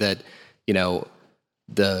essentially that,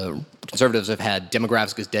 the conservatives have had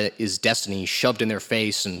demographics is destiny shoved in their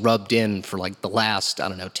face and rubbed in for like the last,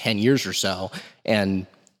 10 years or so. And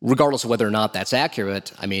regardless of whether or not that's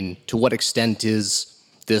accurate, I mean, to what extent is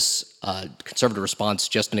this conservative response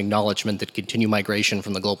just an acknowledgement that continued migration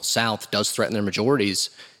from the global south does threaten their majorities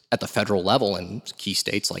at the federal level in key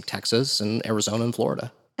states like Texas and Arizona and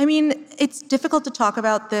Florida? I mean, it's difficult to talk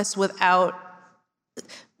about this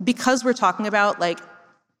because we're talking about like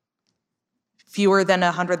fewer than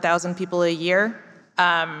 100,000 people a year.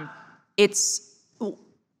 It's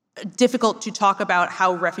difficult to talk about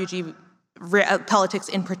how refugee politics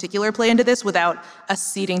in particular play into this without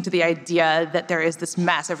acceding to the idea that there is this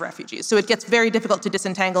mass of refugees. So it gets very difficult to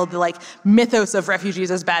disentangle the like mythos of refugees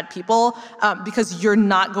as bad people because you're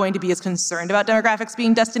not going to be as concerned about demographics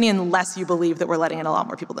being destiny unless you believe that we're letting in a lot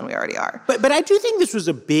more people than we already are. But I do think this was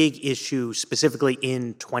a big issue specifically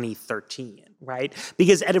in 2013. Right?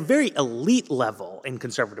 Because at a very elite level in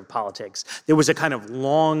conservative politics, there was a kind of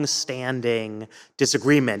long-standing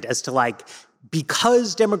disagreement as to like,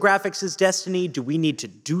 because demographics is destiny, do we need to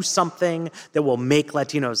do something that will make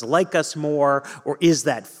Latinos like us more? Or is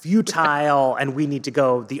that futile and we need to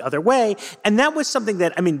go the other way? And that was something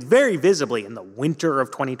that, I mean, very visibly in the winter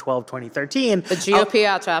of 2012, 2013. The GOP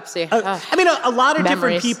autopsy. I mean, a lot of Memories.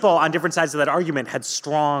 different people on different sides of that argument had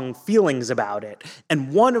strong feelings about it.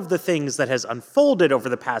 And one of the things that has unfolded over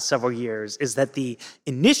the past several years is that the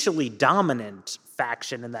initially dominant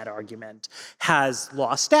faction in that argument has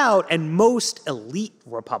lost out, and most elite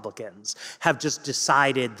Republicans have just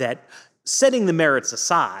decided that, setting the merits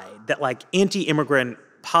aside, that like anti-immigrant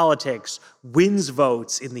politics wins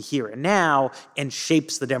votes in the here and now and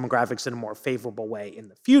shapes the demographics in a more favorable way in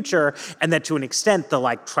the future, and that to an extent the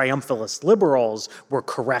like triumphalist liberals were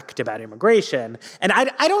correct about immigration. And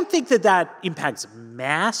I don't think that impacts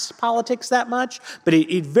mass politics that much, but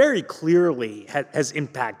it very clearly has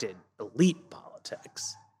impacted elite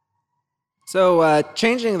politics. So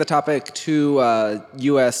changing the topic to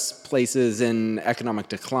U.S. places in economic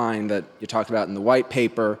decline that you talked about in the white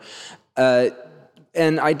paper,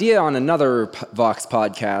 an idea on another Vox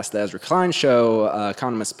podcast, the Ezra Klein Show,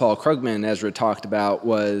 economist Paul Krugman and Ezra talked about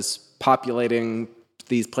was populating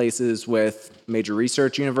these places with major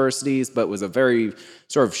research universities, but was a very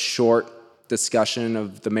sort of short discussion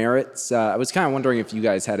of the merits. I was kind of wondering if you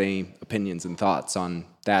guys had any opinions and thoughts on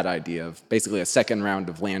that idea of basically a second round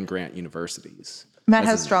of land-grant universities. Matt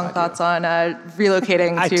has strong thoughts on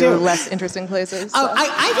relocating to less interesting places. So.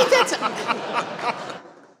 I think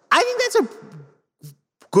that's a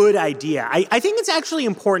good idea. I think it's actually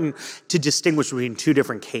important to distinguish between two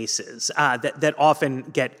different cases that often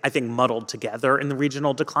get, I think, muddled together in the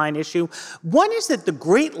regional decline issue. One is that the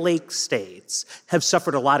Great Lakes states have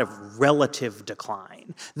suffered a lot of relative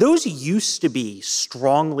decline. Those used to be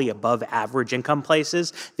strongly above average income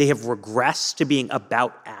places. They have regressed to being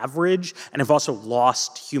about average and have also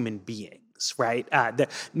lost human beings. Right?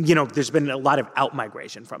 There's been a lot of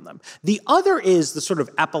outmigration from them. The other is the sort of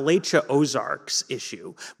Appalachia Ozarks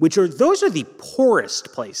issue, those are the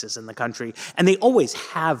poorest places in the country, and they always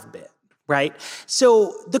have been. Right?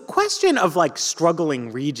 So the question of like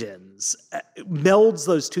struggling regions melds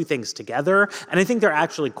those two things together, and I think they're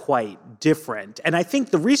actually quite different. And I think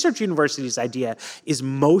the research university's idea is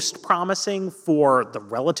most promising for the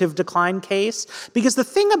relative decline case, because the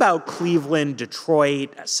thing about Cleveland, Detroit,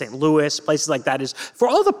 St. Louis, places like that is for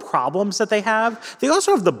all the problems that they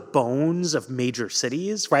also have the bones of major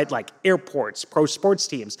cities, right? Like airports, pro sports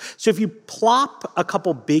teams. So if you plop a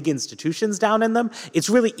couple big institutions down in them, it's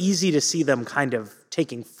really easy to see them kind of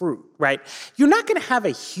taking fruit, right? You're not going to have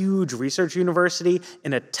a huge research university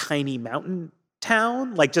in a tiny mountain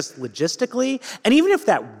town, like just logistically. And even if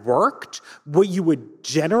that worked, what you would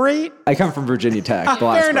generate... I come from Virginia Tech.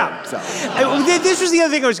 Fair enough. So. This was the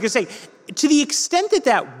other thing I was going to say. To the extent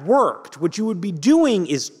that worked, what you would be doing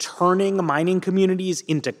is turning mining communities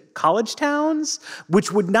into college towns,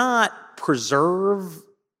 which would not preserve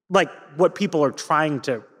like what people are trying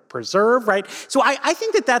to preserve, right? So I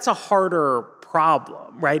think that that's a harder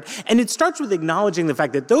problem, right? And it starts with acknowledging the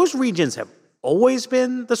fact that those regions have always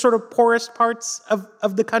been the sort of poorest parts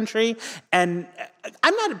of the country. And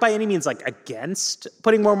I'm not by any means like against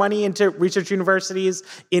putting more money into research universities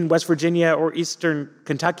in West Virginia or Eastern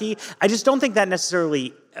Kentucky. I just don't think that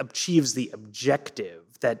necessarily achieves the objective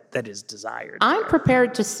that is desired. I'm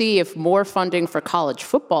prepared to see if more funding for college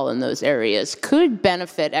football in those areas could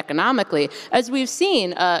benefit economically. As we've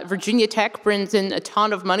seen, Virginia Tech brings in a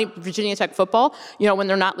ton of money, Virginia Tech football, when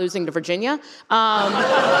they're not losing to Virginia.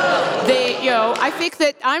 I think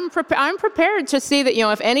that I'm prepared to see that,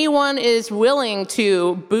 if anyone is willing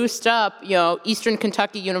to boost up, Eastern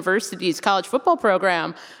Kentucky University's college football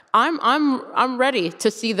program, I'm ready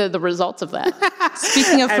to see the results of that.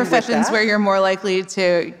 Speaking of professions where you're more likely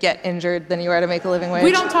to get injured than you are to make a living wage.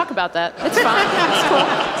 We don't talk about that. It's fine.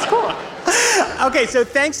 It's cool. Okay, so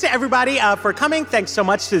thanks to everybody for coming. Thanks so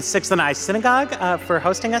much to the Sixth and I Synagogue for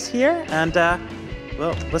hosting us here. And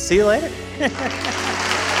we'll see you later.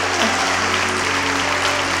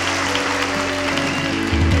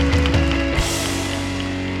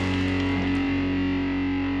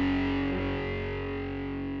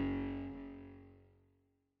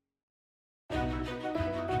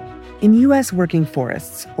 In U.S. working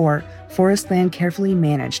forests, or forest land carefully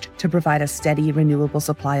managed to provide a steady, renewable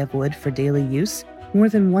supply of wood for daily use, more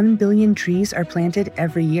than 1 billion trees are planted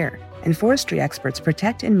every year, and forestry experts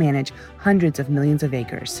protect and manage hundreds of millions of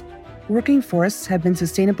acres. Working forests have been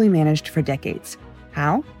sustainably managed for decades.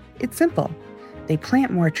 How? It's simple. They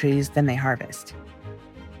plant more trees than they harvest.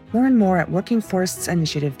 Learn more at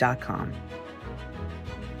workingforestsinitiative.com.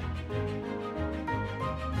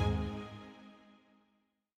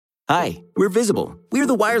 Hi, we're Visible. We're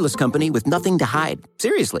the wireless company with nothing to hide.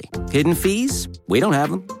 Seriously. Hidden fees? We don't have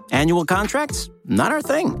them. Annual contracts? Not our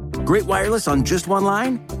thing. Great wireless on just one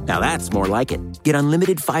line? Now that's more like it. Get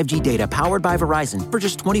unlimited 5G data powered by Verizon for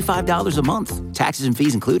just $25 a month. Taxes and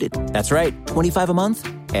fees included. That's right, $25 a month,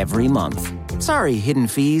 every month. Sorry, hidden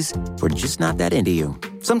fees. We're just not that into you.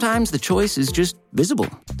 Sometimes the choice is just Visible.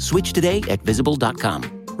 Switch today at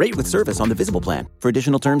Visible.com. Rate with service on the Visible plan. For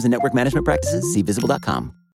additional terms and network management practices, see Visible.com.